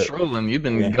little bit. Trolling. You've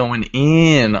been going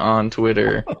in on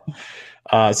Twitter.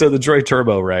 So the Droid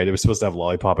Turbo, right? It was supposed to have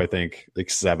Lollipop, I think, like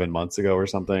 7 months ago or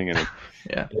something, and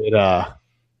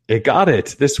it got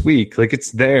it this week. Like,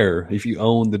 it's there. If you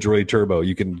own the Droid Turbo,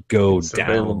 you can go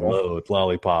download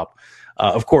Lollipop.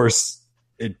 Of course,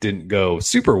 it didn't go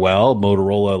super well.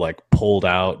 Motorola pulled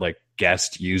out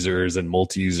guest users and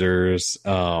multi-users.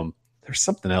 There's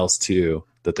something else too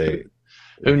that they.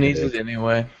 Who needs it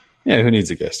anyway? Yeah, who needs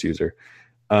a guest user?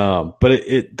 But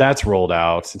that's rolled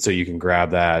out, and so you can grab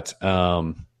that.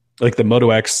 The Moto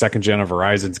X second gen of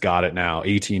Verizon's got it now.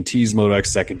 AT&T's Moto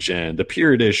X second gen, the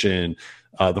Pure Edition,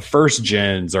 the first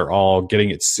gens are all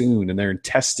getting it soon, and they're in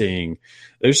testing.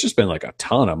 There's just been a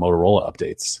ton of Motorola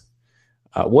updates.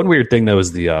 One weird thing, though,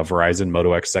 is the Verizon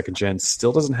Moto X second gen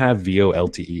still doesn't have VO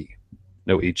LTE.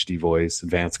 No HD voice,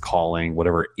 advanced calling,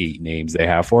 whatever 8 names they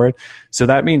have for it. So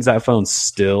that means that phone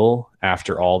still,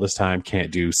 after all this time,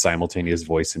 can't do simultaneous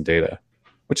voice and data,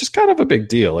 which is kind of a big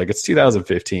deal. It's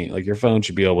 2015. Your phone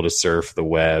should be able to surf the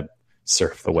web,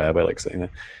 I like saying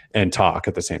that, and talk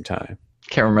at the same time.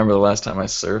 Can't remember the last time I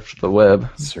surfed the web.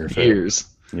 Surf years.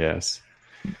 Yes.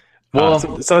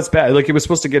 Well, so it's bad. Like it was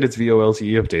supposed to get its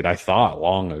VoLTE update, I thought,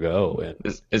 long ago.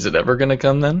 And is it ever going to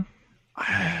come then?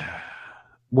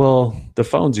 well, the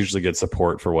phones usually get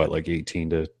support for what, like 18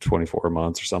 to 24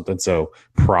 months or something. So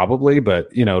probably, but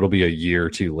it'll be a year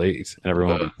too late, and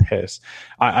everyone will be pissed.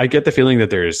 I get the feeling that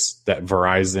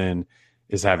Verizon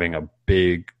is having a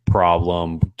big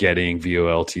problem getting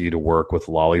VoLTE to work with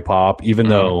Lollipop, even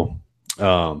though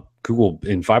Google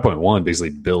in 5.1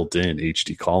 basically built in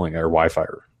HD calling or Wi-Fi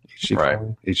or HD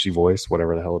calling, HD voice,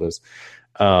 whatever the hell it is.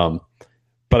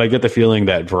 But I get the feeling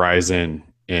that Verizon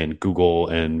and Google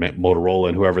and Motorola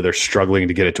and whoever, they're struggling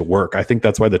to get it to work. I think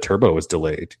that's why the Turbo was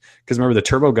delayed. Because remember, the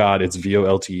Turbo got its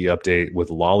VoLTE update with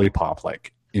Lollipop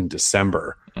like in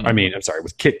December. I mean, I'm sorry,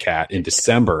 with KitKat in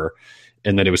December.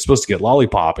 And then it was supposed to get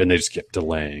Lollipop, and they just kept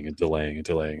delaying and delaying and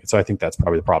delaying. So I think that's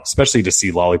probably the problem, especially to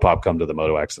see Lollipop come to the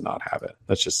Moto X and not have it.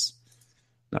 That's just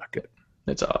not good.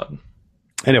 It's odd.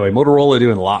 Anyway, Motorola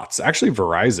doing lots. Actually,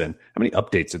 Verizon, how many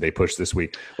updates did they push this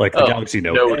week? Like the Galaxy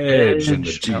Note Edge and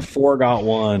the G4 got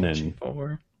one. And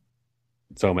G4.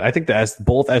 So I think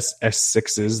both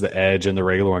S6s, the Edge and the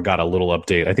regular one, got a little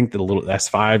update. I think the little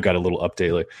S5 got a little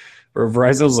update. Like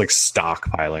Verizon was like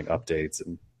stockpiling updates,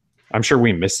 and I'm sure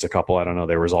we missed a couple. I don't know.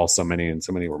 There was all so many, and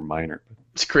so many were minor.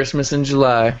 It's Christmas in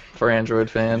July for Android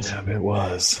fans. Yeah, it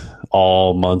was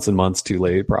all months and months too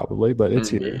late, probably, but it's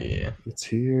here. Yeah. It's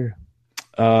here.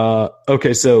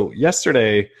 Okay, so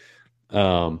yesterday,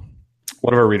 one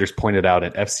of our readers pointed out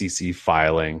an FCC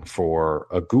filing for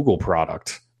a Google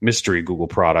product, mystery Google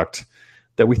product,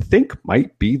 that we think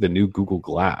might be the new Google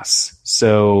Glass.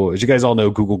 So, as you guys all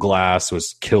know, Google Glass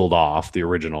was killed off. The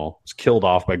original was killed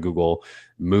off by Google,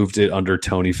 moved it under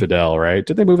Tony Fadell, right?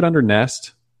 Did they move it under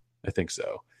Nest? I think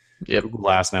so. Yep. Google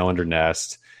Glass now under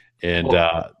Nest. And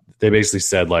they basically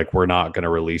said, like, we're not going to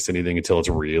release anything until it's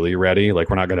really ready.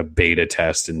 Like, we're not going to beta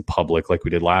test in public like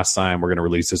we did last time. We're going to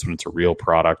release this when it's a real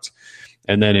product.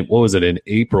 And then, in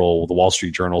April, the Wall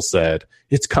Street Journal said,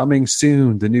 it's coming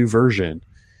soon, the new version.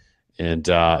 And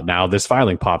now this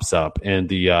filing pops up. And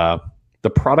the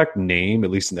product name, at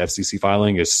least in the FCC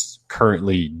filing, is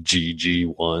currently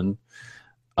GG1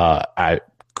 at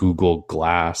Google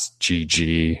Glass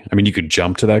GG. I mean, you could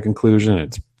jump to that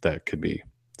conclusion. That could be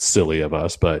silly of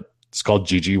us, but it's called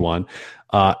GG1.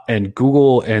 And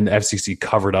Google and the FCC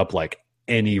covered up like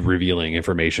any revealing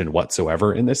information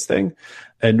whatsoever in this thing.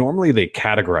 And normally they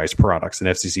categorize products in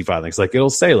FCC filings. Like it'll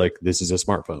say like, this is a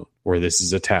smartphone, or this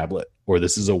is a tablet, or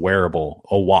this is a wearable,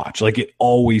 a watch. Like it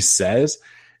always says.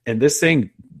 And this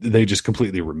thing, they just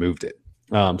completely removed it.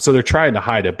 So they're trying to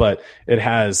hide it, but it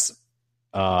has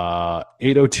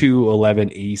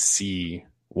 802.11ac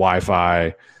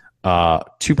Wi-Fi,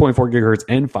 2.4 gigahertz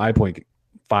and 5.5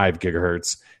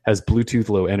 gigahertz, has Bluetooth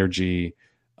Low Energy.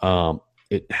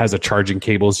 It has a charging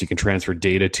cable so you can transfer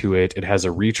data to it. It has a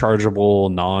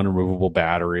rechargeable, non-removable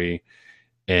battery.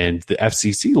 And the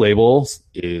FCC label,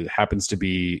 it happens to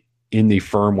be in the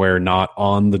firmware, not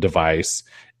on the device.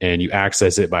 And you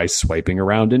access it by swiping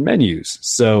around in menus.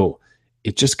 So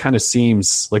it just kind of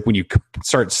seems like when you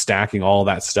start stacking all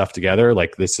that stuff together,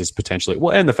 like this is potentially,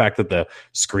 well, and the fact that the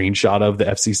screenshot of the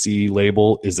FCC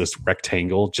label is this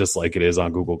rectangle, just like it is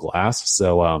on Google Glass.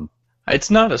 So,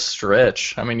 it's not a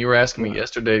stretch. I mean, you were asking me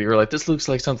yesterday, you were like, this looks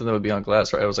like something that would be on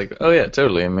Glass, right? I was like, oh yeah,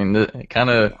 totally. I mean, it kind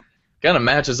of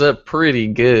matches up pretty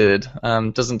good.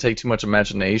 Doesn't take too much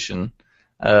imagination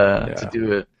to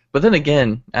do it. But then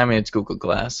again, I mean, it's Google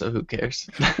Glass, so who cares?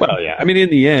 Well, yeah. I mean, in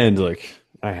the end, like,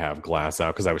 I have Glass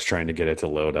out because I was trying to get it to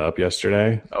load up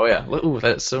yesterday. Oh, yeah. Ooh,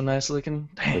 that's so nice looking.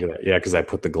 Dang. Look at that. Yeah, because I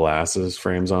put the glasses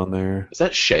frames on there. Is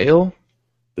that shale?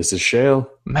 This is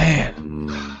shale. Man,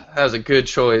 that was a good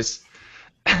choice.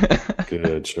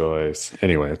 Good choice.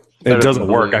 Anyway, it doesn't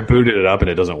work. I booted it up and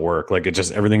it doesn't work. Like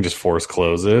everything just force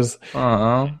closes.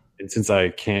 And since I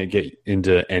can't get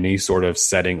into any sort of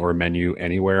setting or menu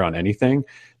anywhere on anything,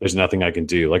 there's nothing I can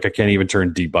do. Like I can't even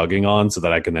turn debugging on so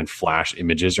that I can then flash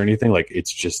images or anything. Like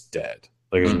it's just dead.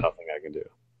 Like there's nothing I can do.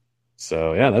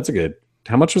 So yeah, that's a good.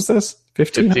 How much was this?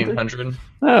 1,500.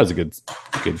 That was a good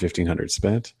 1,500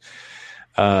 spent.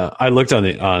 I looked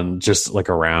on just like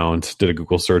around, did a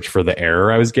Google search for the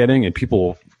error I was getting, and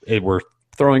people were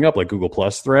throwing up like Google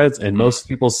Plus threads, and most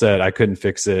people said I couldn't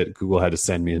fix it. Google had to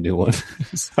send me a new one.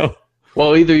 So,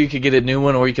 well, either you could get a new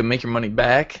one, or you can make your money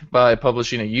back by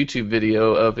publishing a YouTube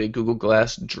video of a Google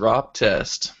Glass drop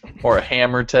test, or a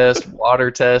hammer test,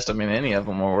 water test. I mean, any of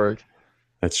them will work.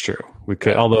 That's true. We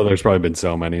could, although there's probably been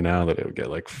so many now that it would get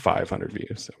like 500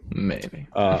 views. So. Maybe.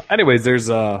 Anyways, there's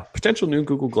a potential new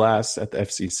Google Glass at the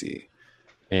FCC.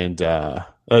 And the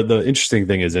interesting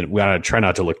thing is that we ought to try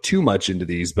not to look too much into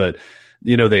these, but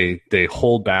they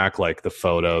hold back like the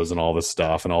photos and all the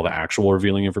stuff and all the actual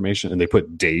revealing information, and they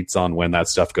put dates on when that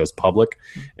stuff goes public.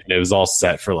 And it was all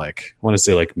set for like, I want to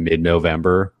say like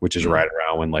mid-November, which is right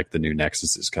around when like the new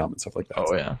Nexuses come and stuff like that.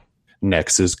 Oh yeah,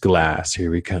 Nexus Glass,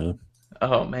 here we come.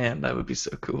 Oh man, that would be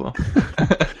so cool.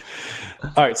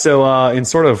 All right, so in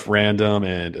sort of random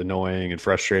and annoying and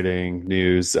frustrating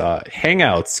news,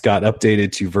 Hangouts got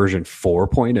updated to version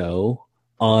 4.0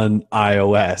 on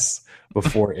iOS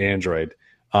before Android.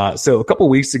 So a couple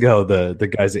weeks ago, the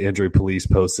guys at Android Police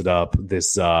posted up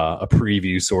this a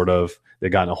preview sort of. They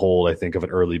got in a hold, I think, of an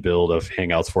early build of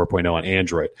Hangouts 4.0 on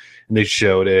Android, and they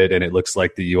showed it, and it looks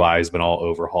like the UI has been all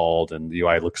overhauled, and the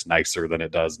UI looks nicer than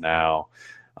it does now.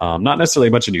 Not necessarily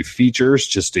a bunch of new features,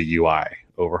 just a UI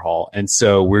overhaul. And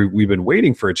so we've been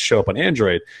waiting for it to show up on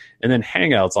Android, and then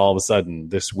Hangouts all of a sudden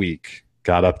this week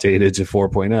got updated to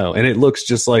 4.0, and it looks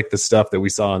just like the stuff that we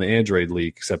saw on the Android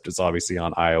leak, except it's obviously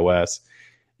on iOS,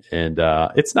 and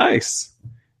it's nice,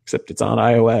 except it's on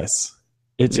iOS.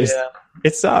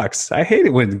 It sucks. I hate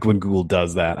it when Google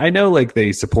does that. I know like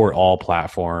they support all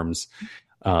platforms.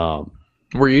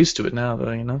 We're used to it now,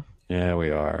 though. Yeah, we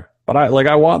are. But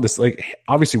I want this, like,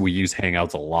 obviously we use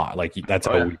Hangouts a lot. Like that's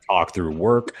how we talk through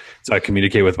work. So I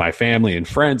communicate with my family and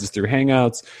friends is through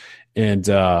Hangouts. And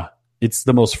it's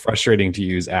the most frustrating to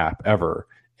use app ever.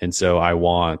 And so I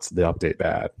want the update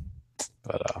bad.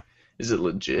 But is it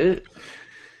legit?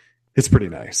 It's pretty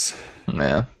nice.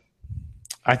 Yeah.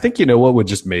 I think, what would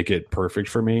just make it perfect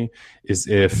for me is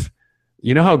if,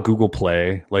 how Google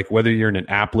Play, like whether you're in an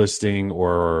app listing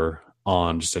or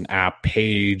on just an app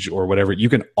page or whatever, you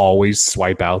can always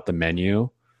swipe out the menu,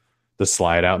 the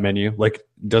slide out menu. Like,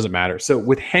 doesn't matter. So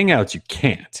with Hangouts, you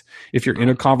can't. If you're in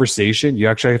a conversation, you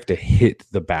actually have to hit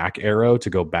the back arrow to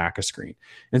go back a screen.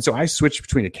 And so I switch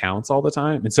between accounts all the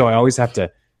time. And so I always have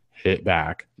to hit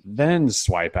back, then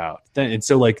swipe out. And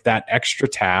so like that extra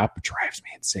tap drives me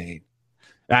insane.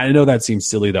 I know that seems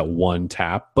silly, that one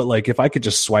tap, but like if I could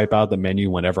just swipe out the menu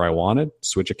whenever I wanted,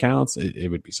 switch accounts, it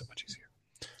would be so much easier.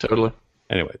 Totally.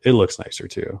 Anyway, it looks nicer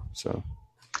too. So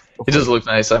it does look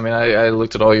nice. I mean, I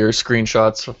looked at all your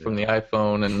screenshots from the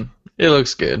iPhone, and it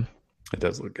looks good. It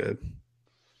does look good.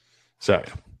 So,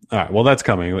 all right. Well, that's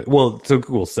coming. Well, so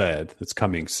Google said it's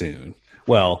coming soon.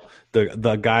 Well,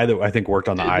 the guy that I think worked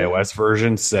on the iOS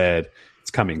version said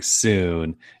it's coming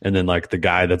soon, and then like the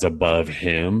guy that's above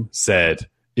him said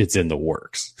it's in the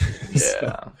works. Yeah.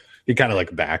 So he kind of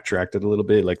like backtracked it a little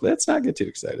bit. Like, let's not get too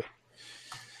excited.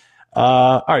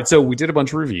 All right, so we did a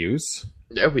bunch of reviews.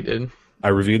 Yeah, we did. I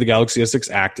reviewed the Galaxy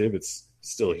S6 Active. It's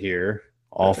still here,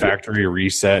 all factory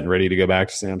reset and ready to go back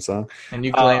to Samsung. And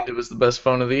you claimed it was the best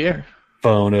phone of the year.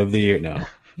 Phone of the year, no.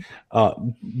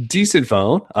 Decent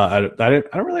phone. I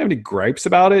don't really have any gripes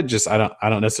about it. Just I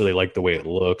don't necessarily like the way it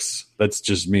looks. That's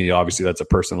just me. Obviously, that's a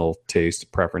personal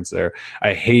taste preference there.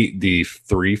 I hate the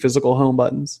 3 physical home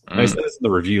buttons. I said this in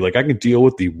the review. Like I can deal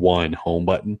with the 1 home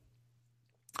button,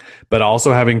 but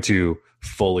also having to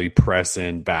fully press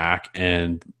in back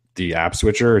and the app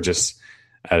switcher, I just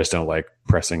don't like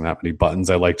pressing that many buttons.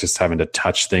 I like just having to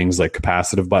touch things. Like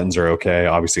capacitive buttons are okay.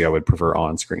 Obviously, I would prefer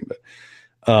on screen,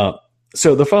 but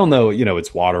so the phone though,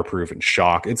 it's waterproof and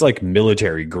shock. It's like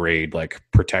military grade, like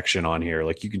protection on here.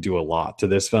 Like you can do a lot to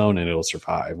this phone and it'll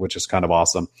survive, which is kind of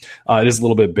awesome. It is a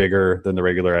little bit bigger than the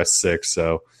regular S6,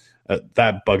 so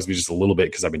that bugs me just a little bit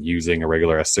because I've been using a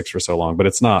regular S6 for so long. But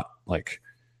it's not like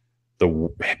the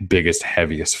biggest,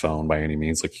 heaviest phone by any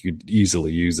means. Like you could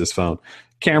easily use this phone.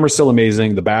 Camera's still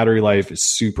amazing. The battery life is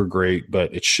super great,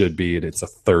 but it should be. It's a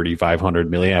 3,500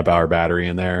 milliamp hour battery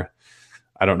in there.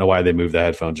 I don't know why they moved the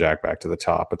headphone jack back to the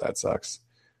top, but that sucks.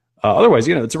 Otherwise,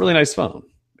 it's a really nice phone.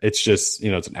 It's just,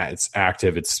 it's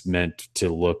active. It's meant to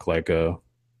look like a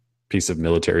piece of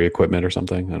military equipment or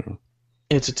something. I don't know.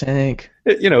 It's a tank.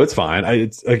 It's fine.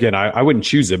 I wouldn't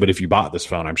choose it, but if you bought this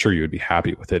phone, I'm sure you would be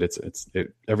happy with it.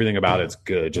 Everything about it's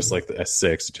good, just like the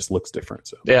S6. It just looks different.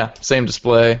 So yeah, same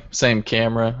display, same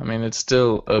camera. I mean, it's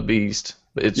still a beast.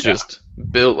 It's just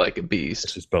built like a beast.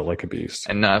 It's just built like a beast,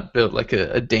 and not built like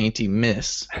a dainty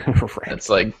miss. Right. It's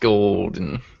like gold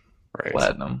and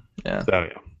platinum. Yeah. So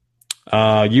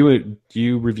yeah.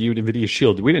 You reviewed NVIDIA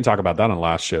Shield. We didn't talk about that on the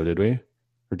last show, did we?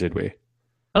 Or did we?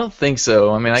 I don't think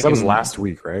so. I mean, that was last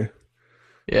week, right?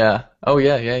 Yeah. Oh,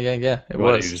 yeah. It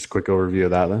was. Just a quick overview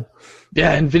of that then.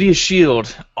 Yeah, NVIDIA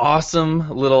Shield, awesome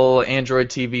little Android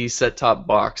TV set-top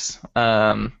box.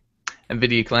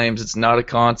 NVIDIA claims it's not a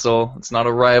console, it's not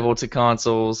a rival to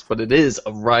consoles, but it is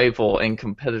a rival and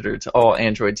competitor to all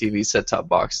Android TV set-top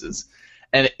boxes.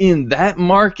 And in that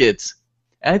market,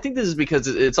 And I think this is because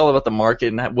it's all about the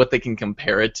market and what they can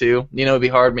compare it to. You know, it'd be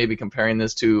hard maybe comparing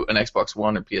this to an Xbox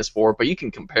One or PS4, but you can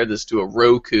compare this to a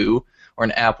Roku or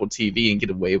an Apple TV and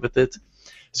get away with it.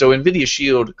 So NVIDIA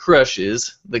Shield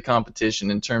crushes the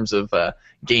competition in terms of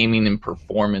gaming and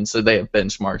performance. So they have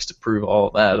benchmarks to prove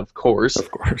all that, of course. Of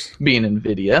course. Being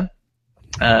NVIDIA.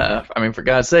 I mean, for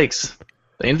God's sakes,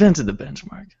 they invented the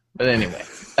benchmark. But anyway.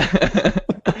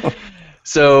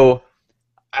 So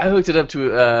I hooked it up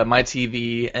to my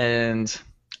TV, and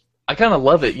I kind of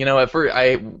love it. You know, at first,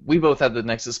 we both had the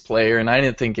Nexus player, and I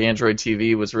didn't think Android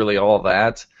TV was really all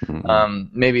that.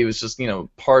 Maybe it was just, you know,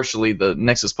 partially the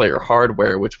Nexus player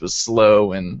hardware, which was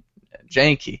slow and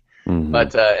janky.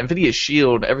 But NVIDIA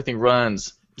Shield, everything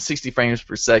runs 60 frames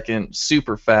per second,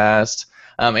 super fast.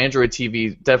 Android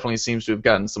TV definitely seems to have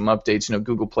gotten some updates. You know,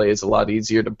 Google Play is a lot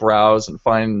easier to browse and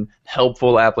find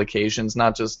helpful applications,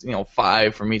 not just, you know,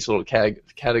 5 from each little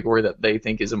category that they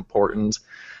think is important.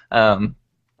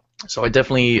 So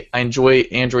I enjoy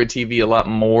Android TV a lot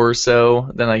more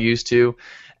so than I used to.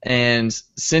 And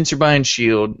since you're buying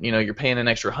Shield, you know, you're paying an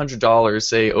extra $100,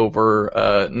 say,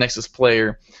 over Nexus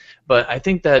Player. But I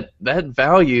think that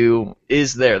value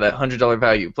is there, that $100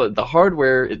 value. But the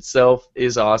hardware itself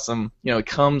is awesome. You know, it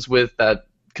comes with that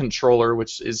controller,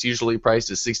 which is usually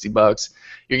priced at $60.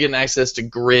 You're getting access to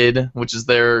Grid, which is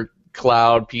their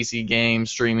cloud PC game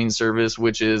streaming service,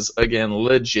 which is, again,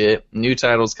 legit. New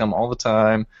titles come all the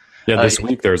time. Yeah, this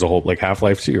week there's a whole, like,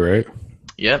 Half-Life 2, right?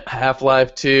 Yep,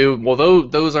 Half-Life 2. Well,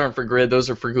 those aren't for Grid. Those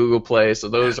are for Google Play. So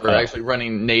those are actually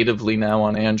running natively now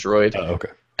on Android. Oh, okay.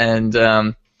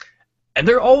 And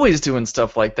they're always doing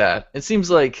stuff like that. It seems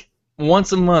like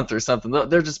once a month or something,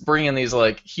 they're just bringing these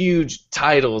like huge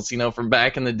titles, you know, from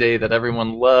back in the day that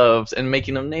everyone loved and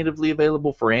making them natively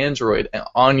available for Android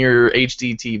on your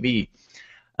HD TV.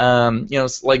 You know,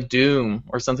 like Doom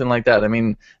or something like that. I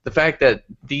mean, the fact that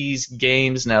these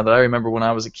games now that I remember when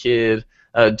I was a kid,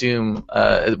 Doom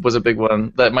was a big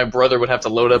one, that my brother would have to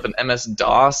load up an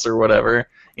MS-DOS or whatever.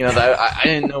 You know, that I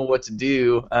didn't know what to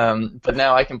do, but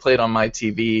now I can play it on my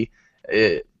TV.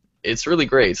 It's really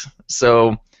great.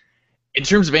 So in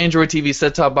terms of Android TV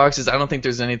set-top boxes, I don't think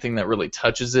there's anything that really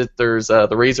touches it. There's the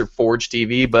Razer Forge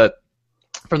TV, but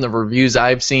from the reviews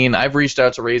I've seen, I've reached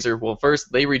out to Razer. Well, first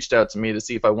they reached out to me to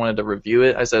see if I wanted to review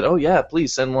it. I said, oh yeah,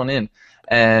 please send one in.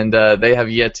 And they have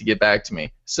yet to get back to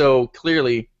me. So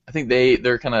clearly, I think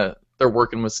they're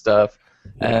working with stuff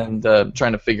and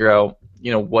trying to figure out,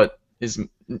 you know, what is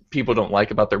people don't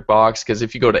like about their box. Because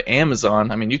if you go to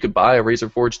Amazon, I mean, you could buy a Razer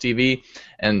Forge TV,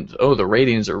 and the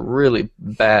ratings are really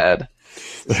bad.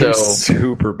 They're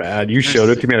super bad. You showed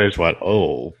it to me, and I just went,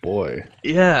 oh boy.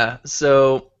 Yeah.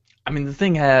 So I mean, the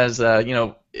thing has, you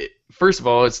know, first of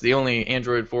all, it's the only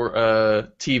Android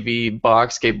TV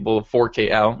box capable of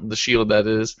 4K out. The Shield, that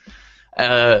is.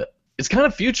 It's kind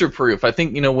of future-proof. I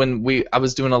think, you know, when I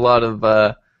was doing a lot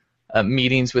of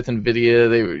meetings with NVIDIA,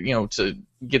 they were, you know, to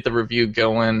get the review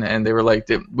going, and they were like,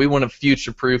 we want to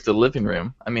future-proof the living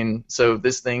room. I mean, so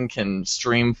this thing can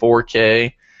stream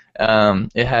 4K.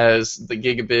 It has the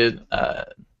gigabit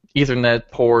Ethernet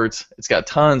port. It's got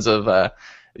tons of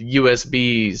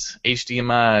USBs,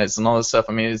 HDMIs, and all this stuff.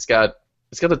 I mean, it's got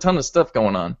a ton of stuff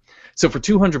going on. So for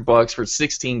 $200 for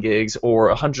 16 gigs,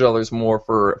 or $100 more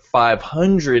for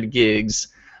 500 gigs,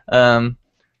 I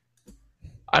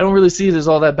don't really see it as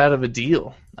all that bad of a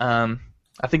deal.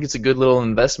 I think it's a good little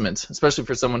investment, especially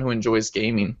for someone who enjoys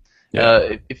gaming.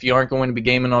 Yeah. If you aren't going to be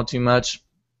gaming all too much,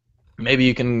 maybe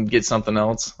you can get something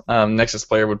else. Nexus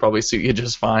Player would probably suit you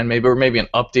just fine. Maybe an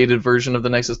updated version of the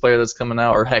Nexus Player that's coming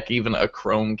out, or heck, even a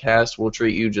Chromecast will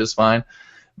treat you just fine.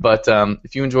 But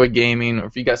if you enjoy gaming, or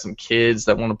if you got some kids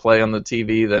that want to play on the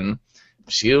TV, then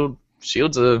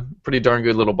Shield's a pretty darn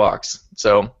good little box.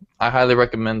 So I highly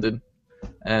recommend it,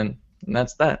 and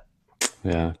that's that.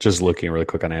 Yeah, just looking really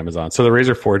quick on Amazon. So the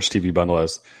Razer Forge TV bundle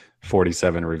has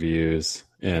 47 reviews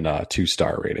and a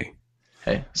 2-star rating.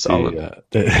 Hey, solid.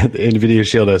 The NVIDIA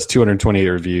Shield has 228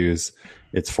 reviews.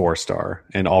 It's 4-star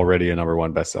and already a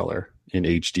 #1 bestseller in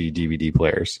HD DVD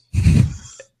players.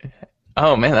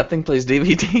 Oh man, that thing plays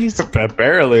DVDs?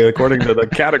 Apparently, according to the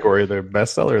category, the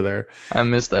bestseller there. I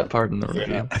missed that part in the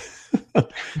review. Yeah.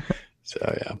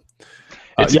 So yeah.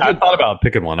 I thought about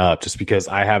picking one up just because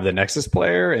I have the Nexus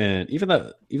Player, and even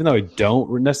though I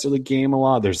don't necessarily game a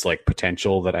lot, there's like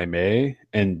potential that I may.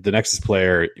 And the Nexus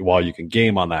Player, while you can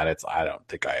game on that, I don't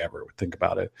think I ever would think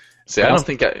about it. See, I don't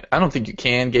think you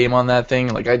can game on that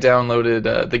thing. Like I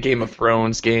downloaded the Game of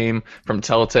Thrones game from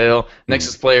Telltale.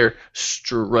 Nexus Player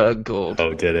struggled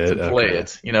to play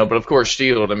it, you know. But of course,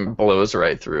 Shield blows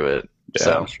right through it. Yeah,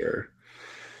 so. Sure.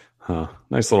 Huh.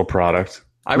 Nice little product.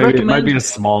 I Maybe it might be recommend. a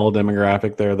small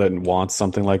demographic there that wants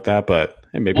something like that, but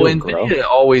hey, maybe Well, it'll grow. Nvidia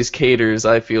always caters,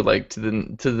 I feel like, to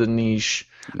the niche.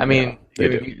 I Yeah, mean, they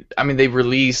do. they've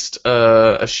released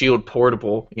a Shield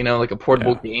portable, like a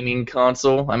portable Yeah, gaming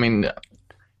console. I mean,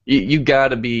 you got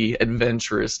to be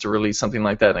adventurous to release something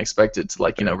like that and expect it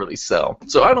to yeah, really sell.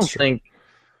 So I that's don't true. think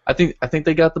I think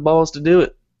they got the balls to do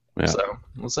it. Yeah, So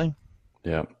we'll see.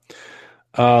 yeah.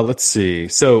 Let's see.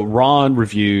 So Ron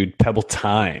reviewed Pebble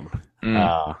Time.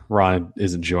 Mm, Ron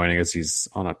isn't joining us; he's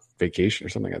on a vacation or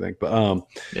something, I think. But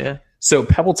yeah, so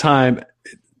Pebble Time.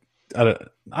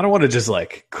 I don't want to just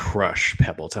like crush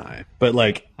Pebble Time, but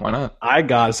like why not? I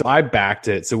backed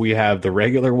it. So we have the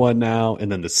regular one now,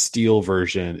 and then the steel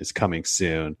version is coming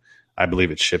soon. I believe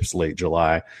it ships late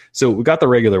July. So we got the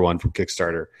regular one from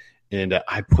Kickstarter, and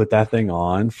I put that thing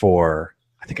on for,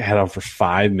 I think I had it on for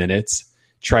 5 minutes.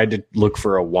 Tried to look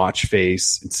for a watch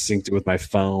face and synced it with my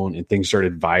phone, and things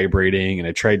started vibrating. And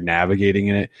I tried navigating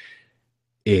in it.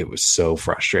 It was so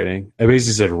frustrating. I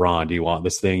basically said, Ron, do you want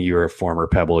this thing? You're a former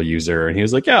Pebble user. And he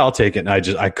was like, yeah, I'll take it.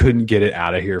 And I couldn't get it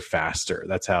out of here faster.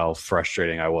 That's how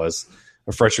frustrating I was,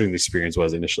 or frustrating the experience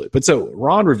was initially. But so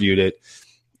Ron reviewed it.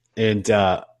 And,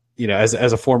 as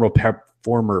a former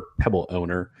Pebble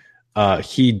owner,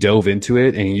 he dove into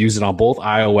it and he used it on both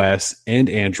iOS and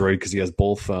Android because he has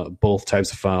both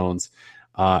types of phones.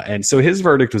 And so his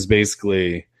verdict was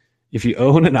basically, if you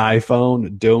own an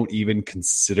iPhone, don't even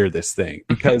consider this thing,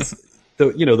 because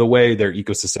the way their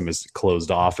ecosystem is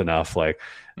closed off enough, like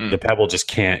the Mm. Pebble just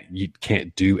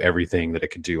can't do everything that it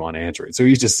could do on Android. So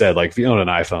he just said, like, if you own an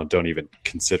iPhone, don't even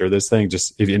consider this thing.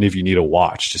 If you need a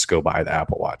watch, just go buy the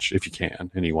Apple Watch if you can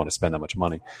and you want to spend that much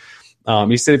money.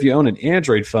 He said if you own an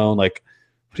Android phone, like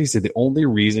what he said, the only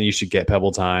reason you should get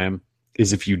Pebble Time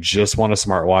is if you just want a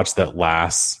smartwatch that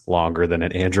lasts longer than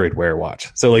an Android Wear watch.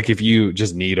 So like if you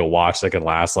just need a watch that can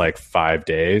last like 5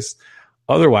 days.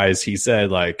 Otherwise, he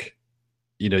said, like,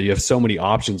 you have so many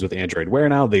options with Android Wear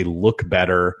now. They look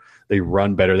better, they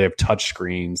run better, they have touch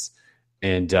screens,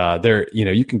 and they're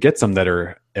you can get some that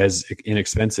are as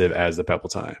inexpensive as the Pebble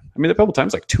Time. I mean, the Pebble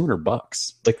Time's like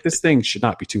 $200. Like, this thing should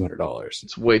not be $200.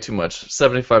 It's way too much.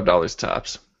 $75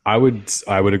 tops. I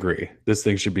would agree. This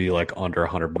thing should be like under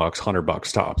 $100,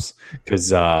 $100 tops,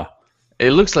 because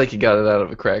It looks like you got it out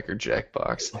of a Cracker Jack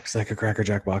box. looks like a Cracker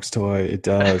Jack box toy. It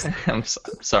does. I'm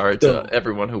sorry to So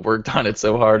everyone who worked on it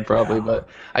so hard, probably, but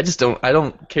I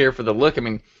don't care for the look. I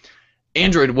mean,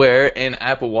 Android Wear and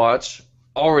Apple Watch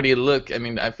already look, I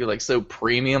mean, I feel like so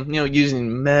premium,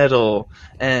 using metal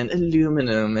and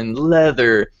aluminum and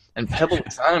leather, and Pebble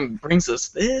Time brings us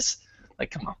this. Like,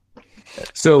 come on.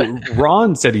 So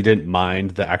Ron said he didn't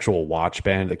mind the actual watch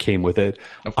band that came with it.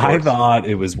 Of I course. thought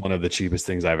it was one of the cheapest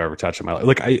things I've ever touched in my life.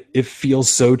 Like, it feels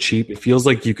so cheap. It feels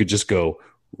like you could just go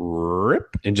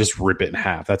rip and just rip it in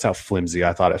half. That's how flimsy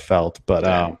I thought it felt. But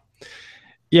Yeah.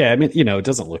 yeah, I mean, it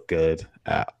doesn't look good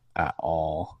at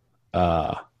all.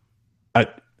 I,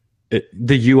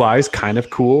 the UI is kind of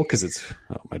cool because it's,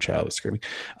 oh, my child is screaming.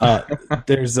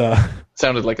 There's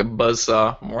Sounded like a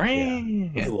buzzsaw. yeah,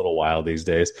 it's Yeah. a little wild these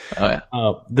days. Oh,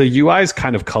 yeah. The UI is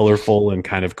kind of colorful and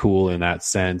kind of cool in that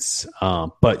sense,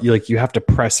 but you have to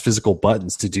press physical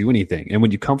buttons to do anything. And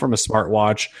when you come from a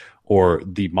smartwatch or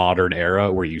the modern era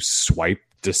where you swipe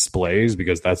displays,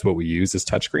 because that's what we use as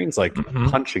touchscreens, like Mhm.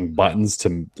 punching buttons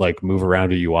to like move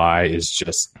around a UI is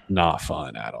just not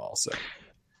fun at all. So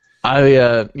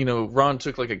Ron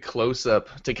took like a close up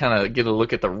to kind of get a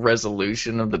look at the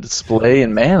resolution of the display,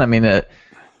 and man, I mean,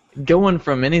 going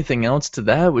from anything else to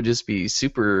that would just be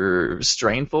super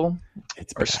strainful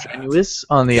it's or bad. strenuous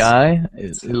on the eye.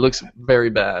 It looks very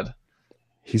bad.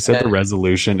 He said the And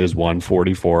resolution is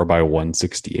 144 by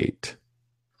 168.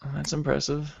 that's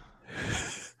impressive.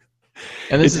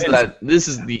 And this is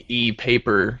the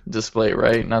e-paper display,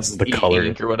 right? Not This is the the color.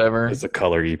 e-ink or whatever. It's a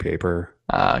color e-paper.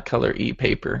 Color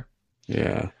e-paper.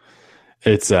 Yeah.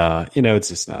 It's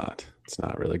it's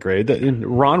not really great. And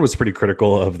Ron was pretty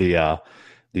critical of the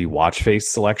watch face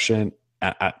selection.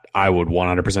 I would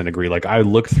 100% agree. Like, I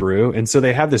looked through, and so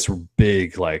they have this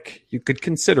big, like, you could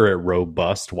consider it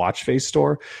robust watch face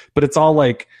store, but it's all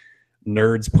like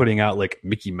nerds putting out like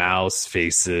Mickey Mouse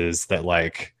faces that,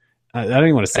 like, I don't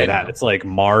even want to say I that. know. It's like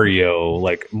Mario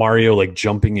like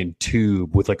jumping in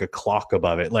tube with like a clock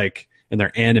above it, like, and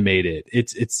they're animated.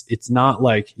 It's not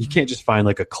like, you can't just find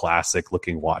like a classic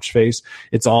looking watch face.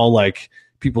 It's all like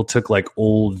people took like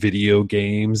old video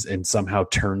games and somehow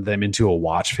turned them into a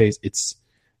watch face. It's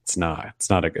not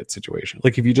a good situation.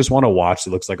 Like, if you just want a watch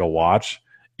that looks like a watch,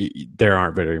 there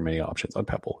aren't very many options on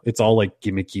Pebble. It's all like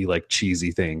gimmicky, like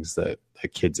cheesy things that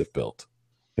kids have built.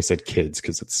 I said kids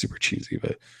because it's super cheesy,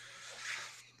 but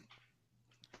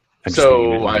I'm just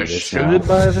thinking So we I do this should now.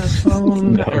 buy this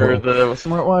phone No. or the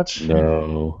smartwatch?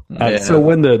 No. Yeah. So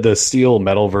when the steel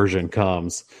metal version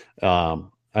comes,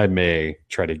 I may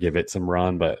try to give it some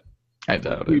run, but I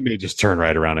doubt we it. may just turn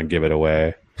right around and give it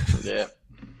away. Yeah.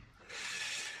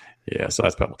 Yeah, so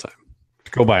that's Pebble time.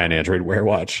 Go buy an Android Wear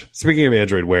watch. Speaking of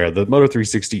Android Wear, the Moto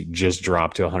 360 just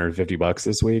dropped to $150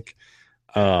 this week.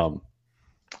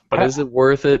 But is it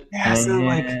worth it? Yeah, so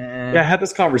like, I had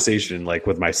this conversation like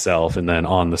with myself, and then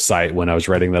on the site when I was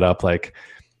writing that up, like,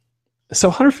 so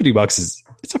 $150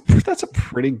 that's a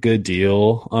pretty good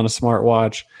deal on a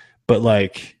smartwatch, but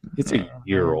like it's a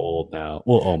year old now,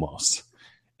 well, almost,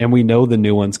 and we know the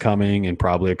new one's coming in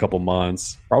probably a couple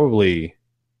months, probably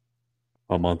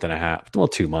a month and a half, well,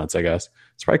 2 months, I guess.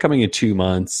 It's probably coming in 2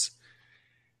 months.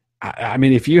 I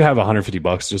mean, if you have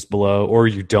 $150 just below, or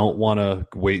you don't want to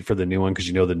wait for the new one because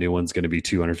you know the new one's going to be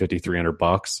 $250,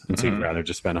 $300, and so you'd rather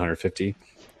just spend $150.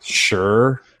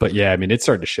 Sure, but yeah, I mean, it's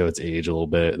starting to show its age a little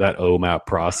bit. That OMAP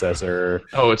processor.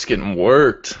 Oh, it's getting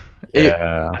worked.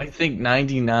 Yeah, I think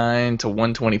 99 to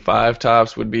 125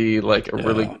 tops would be like a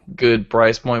really good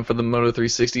price point for the Moto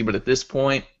 360. But at this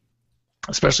point,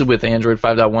 especially with Android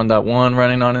 5.1.1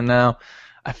 running on it now,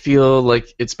 I feel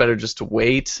like it's better just to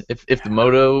wait. If the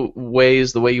Moto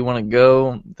weighs the way you want to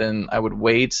go, then I would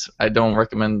wait. I don't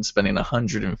recommend spending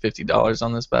 $150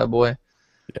 on this bad boy.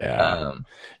 Yeah,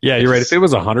 you're right. If it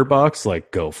was $100,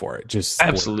 like, go for it. Just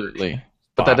absolutely.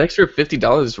 But that extra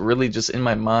 $50 really just in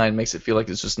my mind makes it feel like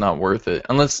it's just not worth it.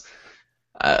 Unless,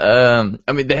 I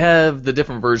mean, they have the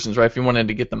different versions, right? If you wanted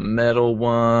to get the metal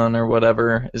one or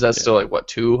whatever, is that still like what,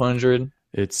 200?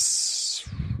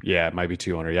 It might be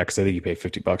 200. Yeah, because I think you pay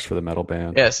 $50 for the metal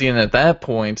band. Yeah, see, and at that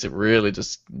point, it really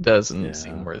just doesn't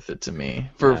seem worth it to me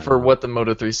for what the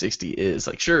Moto 360 is.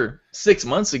 Like, sure, 6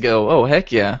 months ago, oh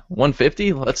heck yeah,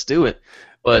 150, let's do it.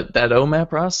 But that OMAP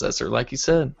processor, like you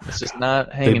said, it's just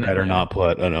not hanging. They better not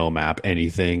put an OMAP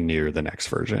anything near the next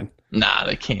version. Nah,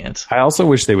 they can't. I also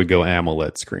wish they would go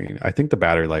AMOLED screen. I think the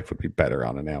battery life would be better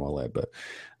on an AMOLED, but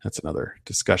that's another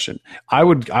discussion. I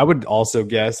would also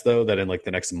guess though that in like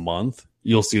the next month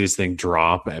you'll see this thing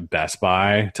drop at Best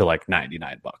Buy to like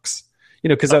 $99. You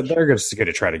know, because they're just going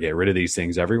to try to get rid of these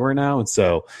things everywhere now, and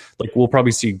so like we'll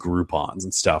probably see Groupons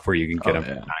and stuff where you can get them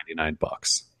for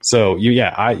 $99. So you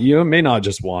may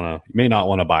not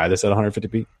want to buy this at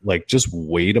 150p. Like, just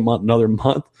wait another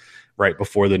month right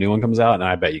before the new one comes out, and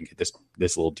I bet you can get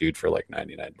this little dude for like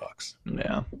 $99.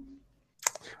 Yeah.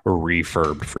 Or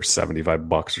refurbed for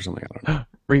 $75 or something. I don't know.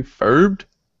 Refurbed?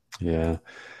 Yeah.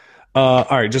 All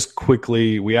right, just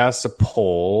quickly, we asked a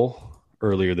poll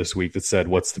earlier this week that said,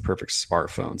 what's the perfect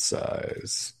smartphone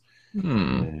size?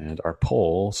 And our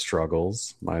poll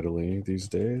struggles mightily these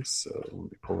days. So let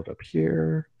me pull it up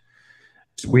here.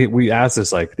 We asked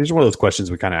this, like, these are one of those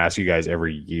questions we kind of ask you guys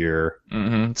every year.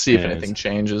 Mm-hmm. See if anything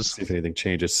changes.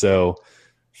 So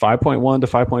 5.1 to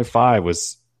 5.5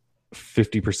 was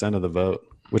 50% of the vote,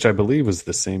 which I believe was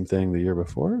the same thing the year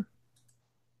before.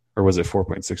 Or was it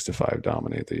 4.6 to 5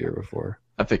 dominate the year before?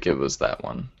 I think it was that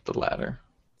one, the latter.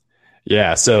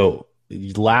 Yeah, so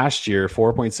last year,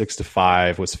 4.6 to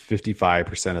 5 was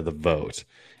 55% of the vote.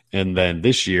 And then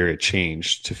this year it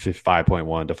changed to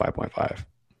 5.1 to 5.5.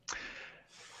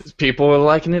 People are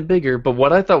liking it bigger, but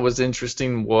what I thought was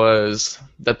interesting was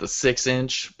that the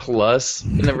 6-inch Plus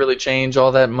didn't really change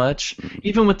all that much,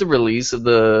 even with the release of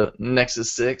the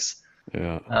Nexus 6.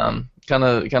 Yeah. Kind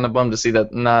of bummed to see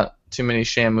that not too many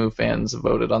Shamu fans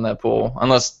voted on that poll,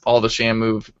 unless all the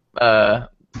Shamu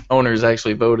owners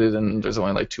actually voted, and there's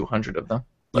only like 200 of them.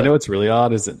 But, you know what's really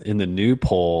odd is in the new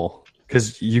poll,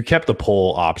 because you kept the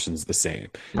poll options the same.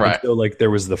 Right. And so like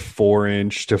there was the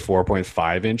 4-inch to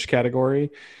 4.5-inch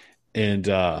category, and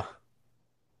a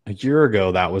year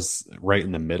ago that was right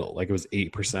in the middle. Like it was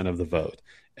 8% of the vote.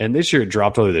 And this year it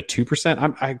dropped only to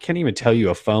 2%. I can't even tell you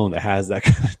a phone that has that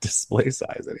kind of display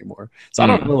size anymore. So I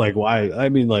don't know like why. I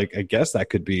mean, like, I guess that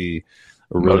could be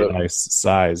a really nice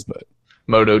size, but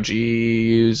Moto G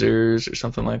users or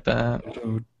something like that.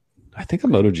 I think the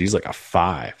Moto G is like a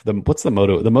 5. What's the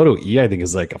Moto? The Moto E I think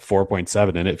is like a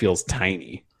 4.7, and it feels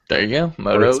tiny. There you go.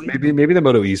 Moto E. Maybe the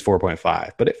Moto E is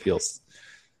 4.5, but it's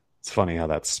funny how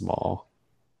that's small.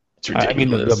 It's ridiculous.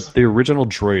 I mean, the original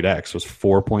Droid X was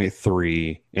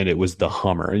 4.3, and it was the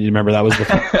Hummer. You remember that was the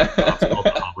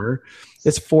Hummer?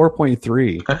 It's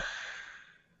 4.3.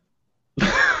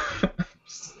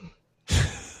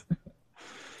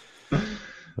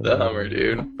 The Hummer,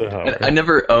 dude. The Hummer. I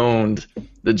never owned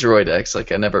the Droid X.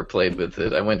 Like, I never played with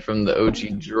it. I went from the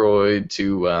OG Droid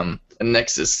to a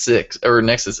Nexus 6 or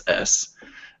Nexus S.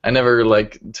 I never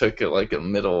took it like a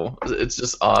middle. It's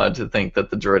just odd to think that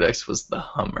the Droid X was the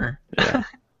Hummer. Yeah.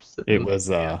 It was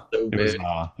So big.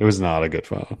 it was not a good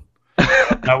phone.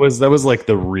 That was like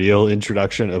the real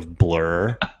introduction of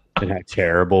Blur and how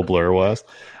terrible Blur was.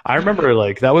 I remember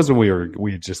like that was when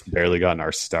we had just barely gotten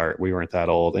our start. We weren't that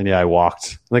old. And yeah, I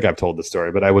think I've told the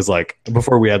story, but I was like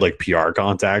before we had like PR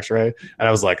contacts, right? And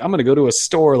I was like, I'm gonna go to a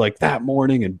store like that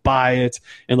morning and buy it.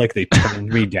 And like they turned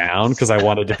me down because I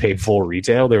wanted to pay full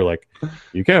retail. They were like,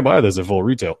 you can't buy this at full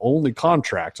retail, only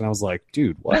contract. And I was like,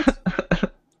 dude, what?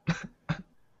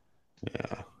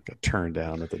 Yeah. Got turned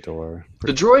down at the door.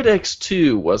 The Droid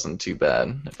X2 wasn't too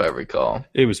bad, if I recall.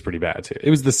 It was pretty bad too. It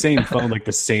was the same phone, like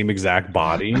the same exact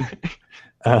body,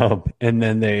 and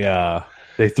then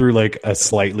they threw like a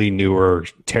slightly newer,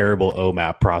 terrible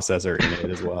OMAP processor in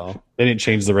it as well. They didn't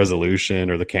change the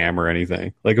resolution or the camera or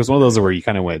anything. Like it was one of those where you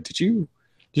kind of went, "Did you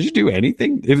do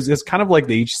anything?" It's kind of like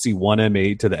the HTC One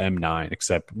M8 to the M9,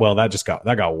 except well, that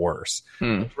got worse.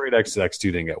 The Droid X2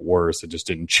 didn't get worse. It just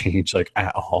didn't change like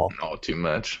at all. Oh, too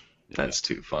much. That's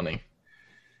too funny.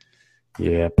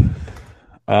 Yep.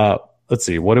 Let's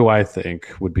see. What do I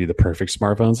think would be the perfect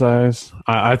smartphone size?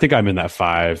 I think I'm in that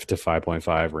 5 to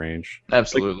 5.5 range.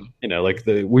 Absolutely. Like,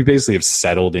 we basically have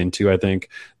settled into, I think,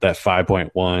 that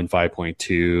 5.1,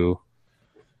 5.2.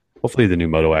 Hopefully the new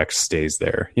Moto X stays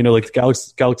there. Like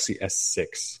the Galaxy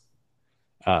S6,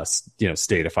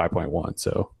 stayed at 5.1.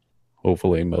 So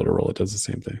hopefully Motorola does the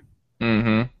same thing.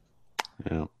 Mm-hmm.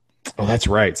 Yeah. Oh, that's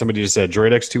right. Somebody just said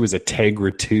Droid X2 is a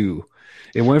Tegra 2.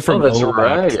 It went from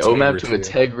OMAP to a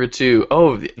Tegra 2.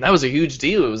 Oh, that was a huge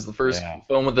deal. It was the first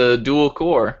phone with a dual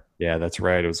core. Yeah, that's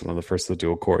right. It was one of the first with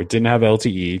dual core. It didn't have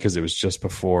LTE because it was just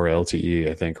before LTE,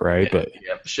 I think, right?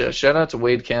 Shout out to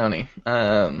Wade County.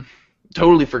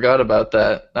 Totally forgot about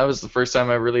that. That was the first time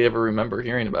I really ever remember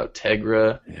hearing about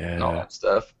Tegra and all that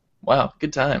stuff. Wow,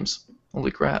 good times.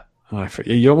 Holy crap. Oh,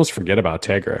 you almost forget about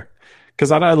Tegra.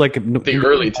 Because I like the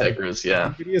early Tegras,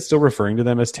 yeah. Nvidia still referring to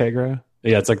them as Tegra.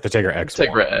 Yeah, it's like the Tegra X1.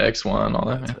 Tegra X1, all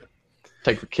that.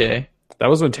 Tegra K. That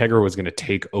was when Tegra was going to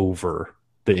take over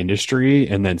the industry,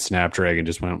 and then Snapdragon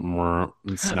just went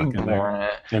and snuck in there.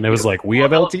 And it was like, we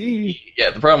have LTE. Yeah,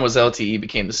 the problem was LTE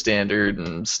became the standard,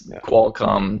 and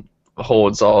Qualcomm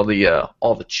holds all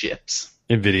the chips.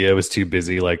 Nvidia was too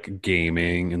busy like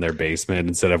gaming in their basement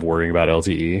instead of worrying about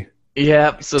LTE.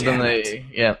 Yeah, so then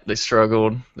they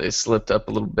struggled. They slipped up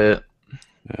a little bit.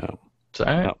 Yeah. It's all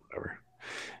right. Oh, whatever.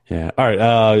 Yeah. All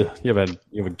right. You have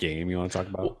a game you want to talk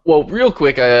about? Well, real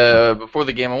quick, before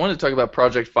the game, I wanted to talk about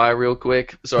Project Fi real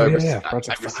quick. So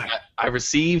I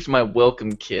received my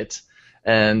welcome kit,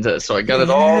 and so I got it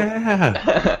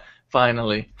all.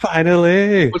 Finally.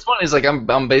 What's funny is like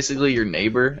I'm basically your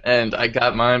neighbor, and I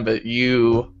got mine, but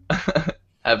you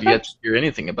have yet to hear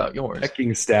anything about yours.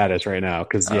 Checking status right now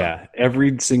because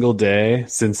every single day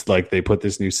since like they put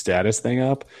this new status thing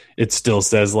up, it still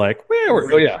says like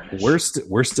we're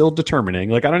still determining.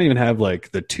 Like I don't even have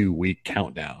like the 2-week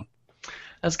countdown.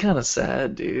 That's kind of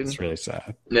sad, dude. It's really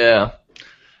sad. Yeah.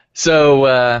 So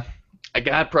I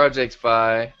got Project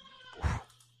Fi.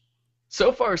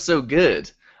 So far, so good.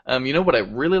 What I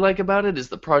really like about it is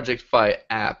the Project Fi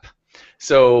app.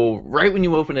 So right when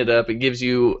you open it up, it gives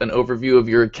you an overview of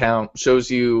your account, shows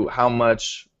you how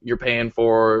much you're paying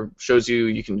for, shows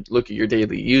you can look at your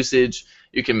daily usage,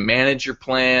 you can manage your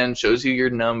plan, shows you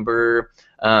your number,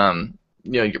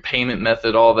 your payment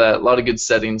method, all that, a lot of good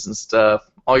settings and stuff,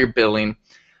 all your billing.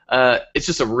 It's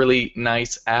just a really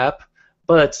nice app.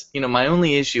 But, my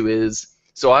only issue is,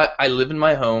 so I live in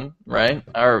my home, right?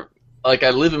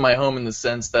 I live in my home in the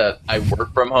sense that I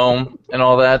work from home and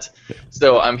all that,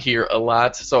 so I'm here a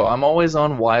lot. So I'm always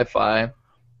on Wi-Fi,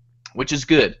 which is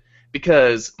good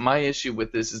because my issue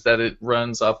with this is that it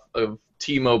runs off of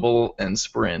T-Mobile and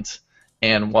Sprint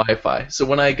and Wi-Fi. So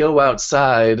when I go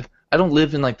outside, I don't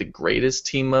live in like the greatest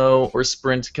T-Mo or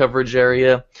Sprint coverage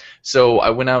area. So I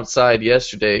went outside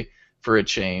yesterday for a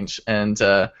change, and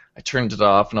I turned it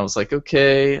off, and I was like,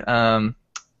 okay.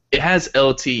 It has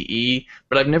LTE,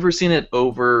 but I've never seen it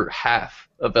over half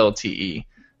of LTE.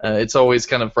 It's always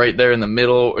kind of right there in the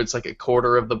middle, or it's like a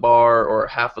quarter of the bar or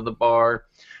half of the bar.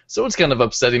 So it's kind of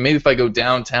upsetting. Maybe if I go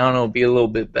downtown, it'll be a little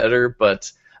bit better,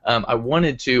 but I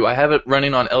have it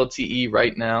running on LTE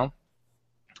right now,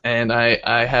 and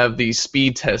I have the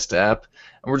speed test app,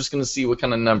 and we're just going to see what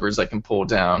kind of numbers I can pull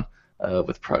down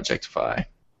with Project Fi.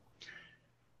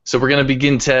 So we're going to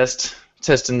begin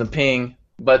testing the ping,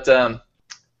 but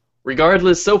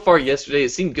regardless, so far yesterday it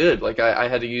seemed good. Like I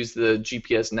had to use the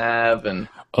GPS nav, and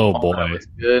oh boy, that was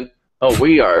good.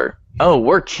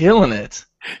 We're killing it.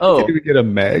 Did we get a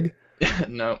meg?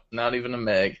 No, not even a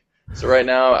meg. So right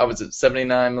now I was at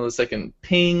 79 millisecond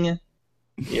ping.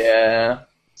 Yeah,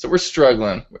 So we're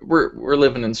struggling. We're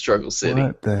living in struggle city.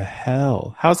 What the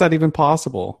hell? How's that even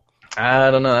possible? I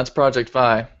don't know. That's Project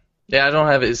Fi. Yeah, I don't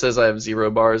have it. It says I have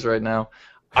 0 bars right now.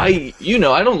 I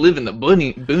don't live in the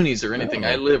boonies or anything.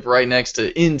 I live right next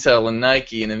to Intel and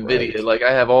Nike and Nvidia. Right. Like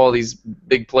I have all these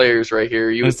big players right here.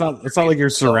 It's not like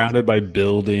you're surrounded by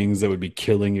buildings that would be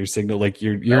killing your signal. Like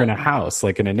you're in a house,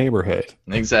 like in a neighborhood.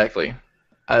 Exactly.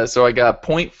 So I got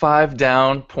 0.5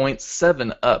 down,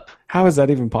 0.7 up. How is that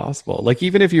even possible? Like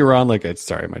even if you were on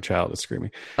sorry, my child is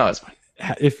screaming. Oh, it's fine.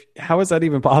 How is that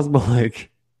even possible? Like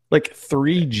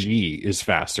 3G is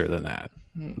faster than that.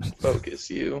 Focus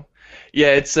you.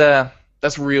 Yeah, it's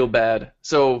that's real bad.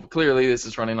 So clearly this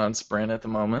is running on Sprint at the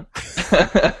moment.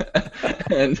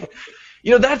 And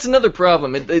that's another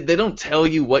problem. They don't tell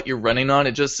you what you're running on.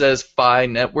 It just says Fi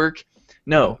network.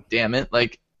 No, damn it.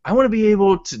 Like I want to be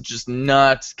able to just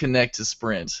not connect to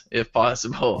Sprint if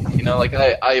possible.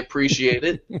 I appreciate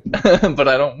it, but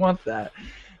I don't want that.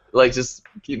 Like just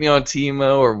keep me on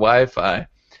T-Mo or Wi-Fi.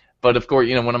 But of course,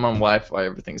 when I'm on Wi-Fi,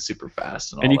 everything's super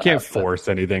fast and all and you that, can't force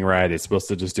anything, right? It's supposed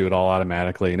to just do it all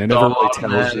automatically, and it never really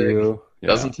tells you. Yeah.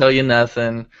 Doesn't tell you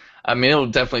nothing. I mean, it'll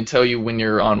definitely tell you when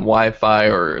you're on Wi-Fi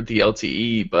or the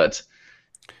LTE, but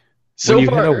when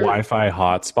you hit a Wi-Fi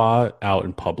hotspot out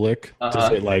in public, does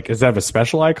it have a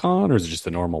special icon, or is it just a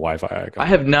normal Wi-Fi icon? I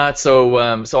have not, so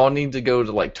I'll need to go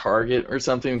to Target or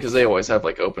something because they always have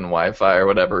open Wi-Fi or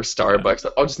whatever. Starbucks.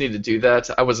 Yeah. I'll just need to do that.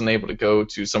 I wasn't able to go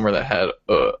to somewhere that had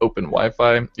open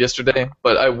Wi-Fi yesterday,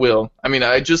 but I will. I mean,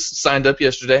 I just signed up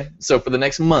yesterday, so for the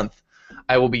next month,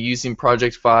 I will be using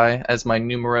Project Fi as my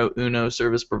numero uno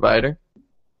service provider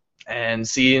and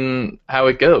seeing how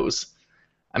it goes.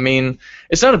 I mean,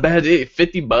 it's not a bad deal.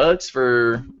 $50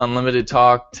 for unlimited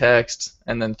talk, text,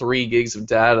 and then 3 gigs of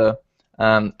data.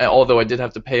 Although I did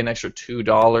have to pay an extra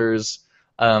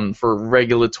 $2 for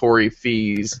regulatory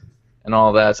fees and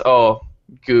all that. Oh,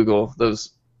 Google, those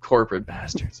corporate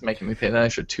bastards, making me pay an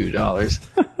extra $2.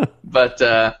 But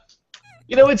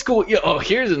it's cool.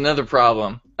 Here's another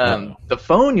problem. The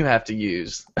phone you have to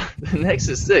use, the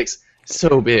Nexus 6,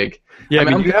 so big. Yeah, I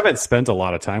mean you haven't spent a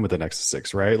lot of time with the Nexus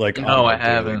 6, right? No, I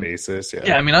haven't. Basis, yeah.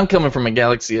 Yeah, I mean, I'm coming from a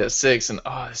Galaxy S6,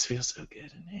 and this feels so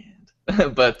good in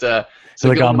hand. But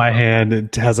so on my hand,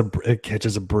 it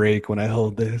catches a break when I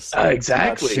hold this.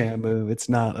 Exactly. It's not Shamu. It's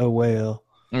not a whale.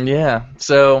 Yeah.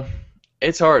 So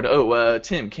it's hard.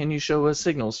 Tim, can you show us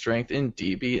signal strength in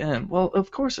dBm? Well, of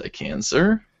course I can,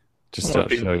 sir. Just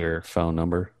don't show your phone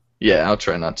number. Yeah, I'll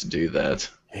try not to do that.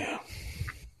 Yeah.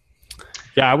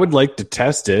 Yeah, I would like to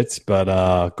test it,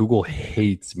 but Google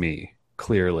hates me,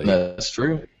 clearly. That's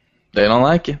true. They don't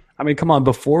like you. I mean, come on.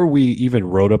 Before we even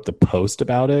wrote up the post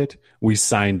about it, we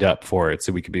signed up for it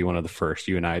so we could be one of the first.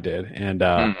 You and I did. And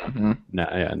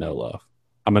no love.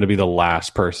 I'm going to be the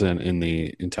last person in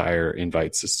the entire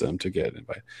invite system to get an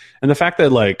invite. And the fact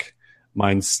that,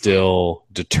 mine's still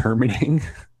determining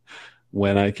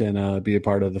when I can be a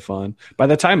part of the fun. By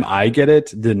the time I get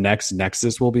it, the next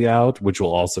Nexus will be out, which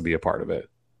will also be a part of it.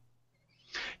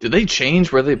 Did they change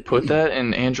where they put that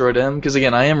in Android M? Because,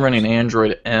 again, I am running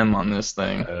Android M on this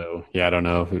thing. Oh, yeah, I don't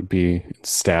know if it would be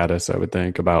status, I would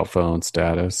think, about phone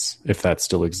status, if that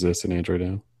still exists in Android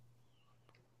M.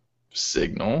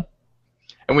 Signal.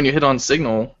 And when you hit on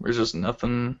Signal, there's just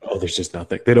nothing. Oh, there's just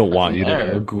nothing. They don't want you to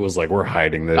know. Google's like, we're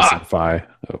hiding this in Fi.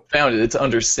 Oh. Found it. It's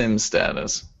under SIM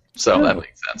status. So that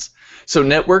makes sense. So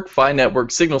network, Fi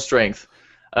network, signal strength,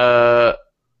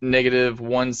 negative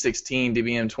 116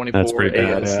 dBm 24 That's pretty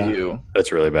bad, ASU. Yeah.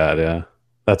 That's really bad, yeah.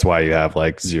 That's why you have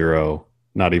 0,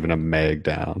 not even a meg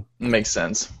down. Makes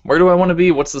sense. Where do I want to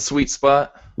be? What's the sweet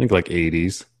spot? I think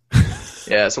 80s.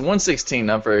 Yeah, so 116,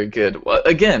 not very good. Well,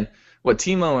 again,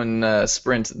 T-Mo and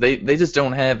Sprint, they just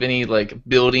don't have any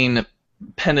building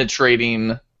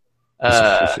penetrating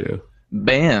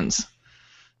bands.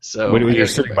 So when you're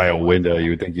sitting by a window, you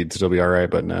would think you'd still be all right,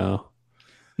 but no.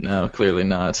 No, clearly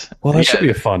not. Well, that should be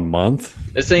a fun month.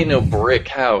 This ain't no brick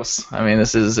house. I mean,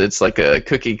 it's like a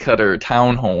cookie cutter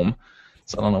townhome.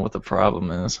 So I don't know what the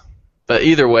problem is. But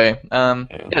either way,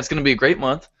 it's going to be a great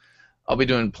month. I'll be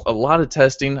doing a lot of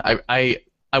testing. I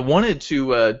wanted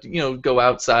to go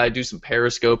outside, do some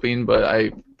periscoping, but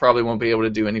I probably won't be able to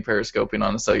do any periscoping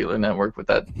on a cellular network with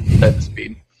that type of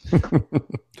speed.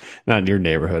 Not in your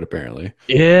neighborhood, apparently.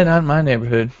 Yeah, not in my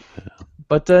neighborhood. Yeah.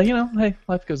 But, hey,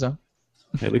 life goes on.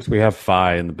 At least we have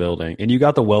Fi in the building. And you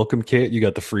got the welcome kit. You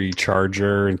got the free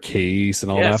charger and case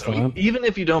and all that fun. Even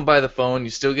if you don't buy the phone, you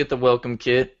still get the welcome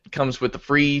kit. It comes with the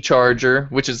free charger,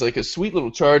 which is like a sweet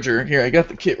little charger. Here, I got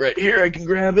the kit right here. I can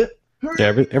grab it.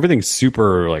 Yeah, everything's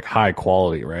super like high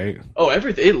quality, right? Oh,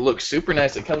 everything. It looks super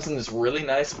nice. It comes in this really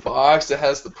nice box. It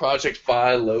has the Project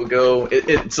Fi logo.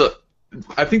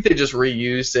 I think they just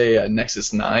reused a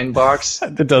Nexus 9 box.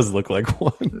 It does look like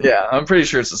one. Yeah, I'm pretty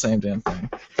sure it's the same damn thing.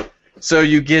 So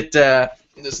you get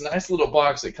this nice little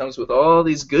box that comes with all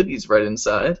these goodies right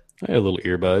inside. Hey, little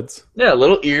earbuds. Yeah,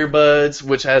 little earbuds,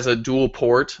 which has a dual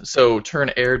port. So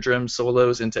turn air drum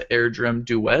solos into air drum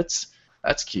duets.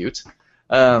 That's cute.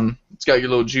 It's got your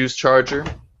little juice charger,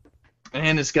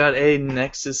 and it's got a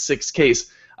Nexus 6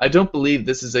 case. I don't believe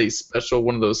this is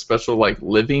one of those special like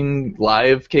living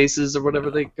live cases or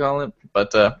whatever they call it,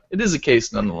 but it is a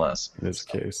case nonetheless. It is a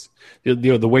case.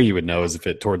 The way you would know is if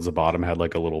it towards the bottom had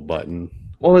like a little button.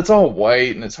 Well, it's all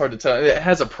white and it's hard to tell. It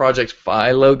has a Project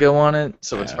Fi logo on it,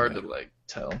 so it's hard to like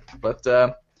tell. But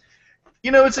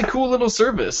it's a cool little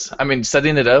service. I mean,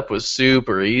 setting it up was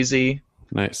super easy.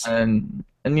 Nice. And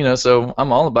so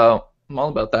I'm all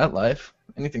about that life.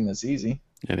 Anything that's easy.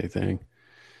 Anything.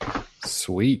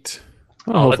 Sweet.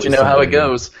 Well, I'll let you know how it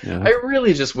goes. Yeah. I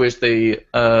really just wish they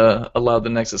allowed the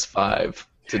Nexus 5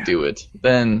 to do it.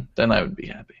 Then I would be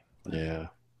happy. Yeah.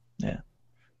 Yeah.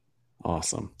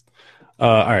 Awesome.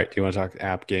 All right. Do you want to talk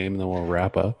app game and then we'll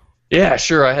wrap up? Yeah,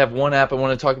 sure. I have one app I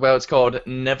want to talk about. It's called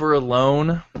Never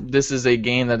Alone. This is a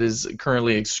game that is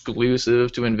currently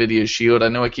exclusive to NVIDIA Shield. I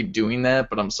know I keep doing that,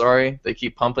 but I'm sorry. They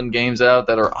keep pumping games out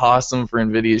that are awesome for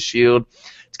NVIDIA Shield.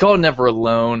 It's called Never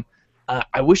Alone.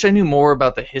 I wish I knew more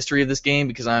about the history of this game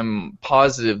because I'm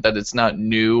positive that it's not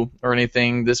new or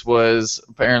anything. This was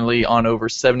apparently on over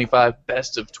 75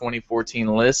 best of 2014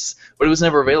 lists, but it was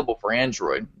never available for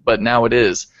Android, but now it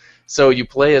is. So you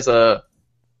play as a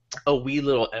wee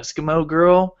little Eskimo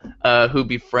girl who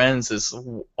befriends this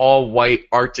all-white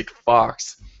Arctic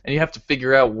fox, and you have to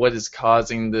figure out what is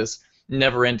causing this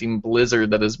never-ending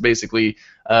blizzard that has basically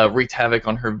wreaked havoc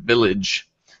on her village.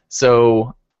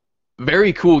 So,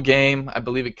 very cool game. I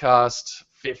believe it cost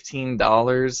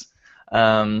 $15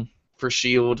 for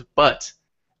Shield, but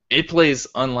it plays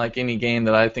unlike any game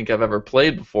that I think I've ever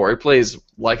played before. It plays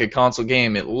like a console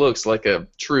game. It looks like a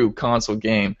true console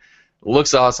game.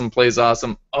 Looks awesome, plays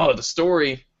awesome. Oh, the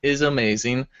story is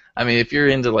amazing. I mean, if you're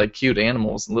into like cute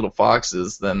animals and little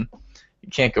foxes, then you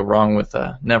can't go wrong with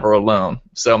Never Alone.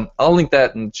 So I'll link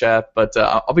that in the chat, but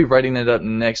I'll be writing it up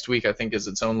next week, I think, as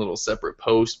its own little separate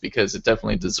post because it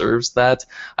definitely deserves that.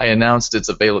 I announced its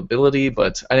availability,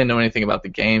 but I didn't know anything about the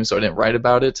game, so I didn't write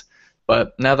about it.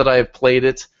 But now that I have played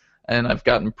it and I've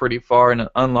gotten pretty far and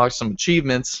unlocked some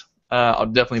achievements, I'll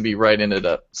definitely be writing it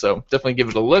up. So definitely give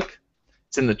it a look.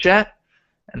 It's in the chat,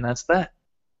 and that's that.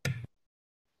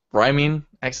 Rhyming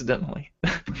accidentally.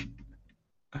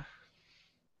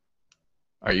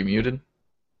 Are you muted?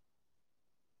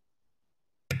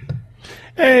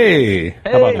 Hey! How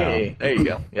about now? There you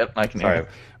go. Yep, I can hear Sorry,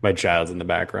 my child's in the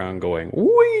background going,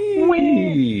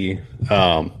 wee!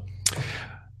 The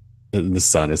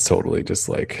sun is totally just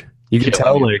like, you can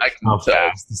tell like how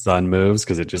fast the sun moves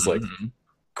because it just like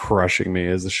crushing me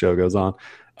as the show goes on.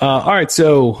 All right,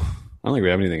 so I don't think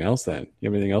we have anything else then. You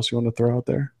have anything else you want to throw out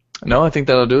there? No, I think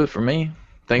that'll do it for me.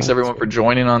 Thanks everyone for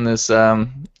joining on this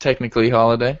technically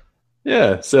holiday.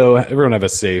 Yeah, so everyone have a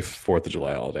safe 4th of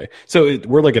July holiday. So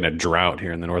we're like in a drought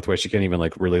here in the Northwest. You can't even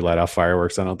like really light off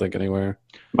fireworks, I don't think, anywhere.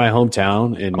 My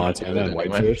hometown in Montana and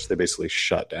Whitefish, they basically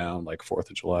shut down like 4th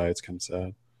of July. It's kind of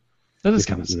sad. That is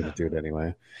kind of sad. Do it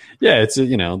anyway. Yeah, it's,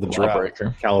 the drought.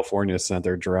 Breaker. California sent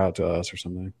their drought to us or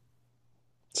something.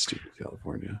 Stupid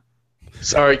California.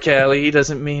 Sorry, Callie. He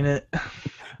doesn't mean it.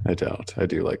 I don't. I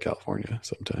do like California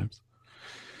sometimes.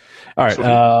 All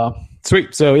right.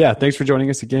 Sweet. So, yeah, thanks for joining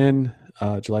us again.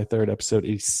 July 3rd, episode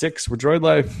 86. We're Droid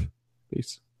Life.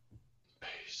 Peace.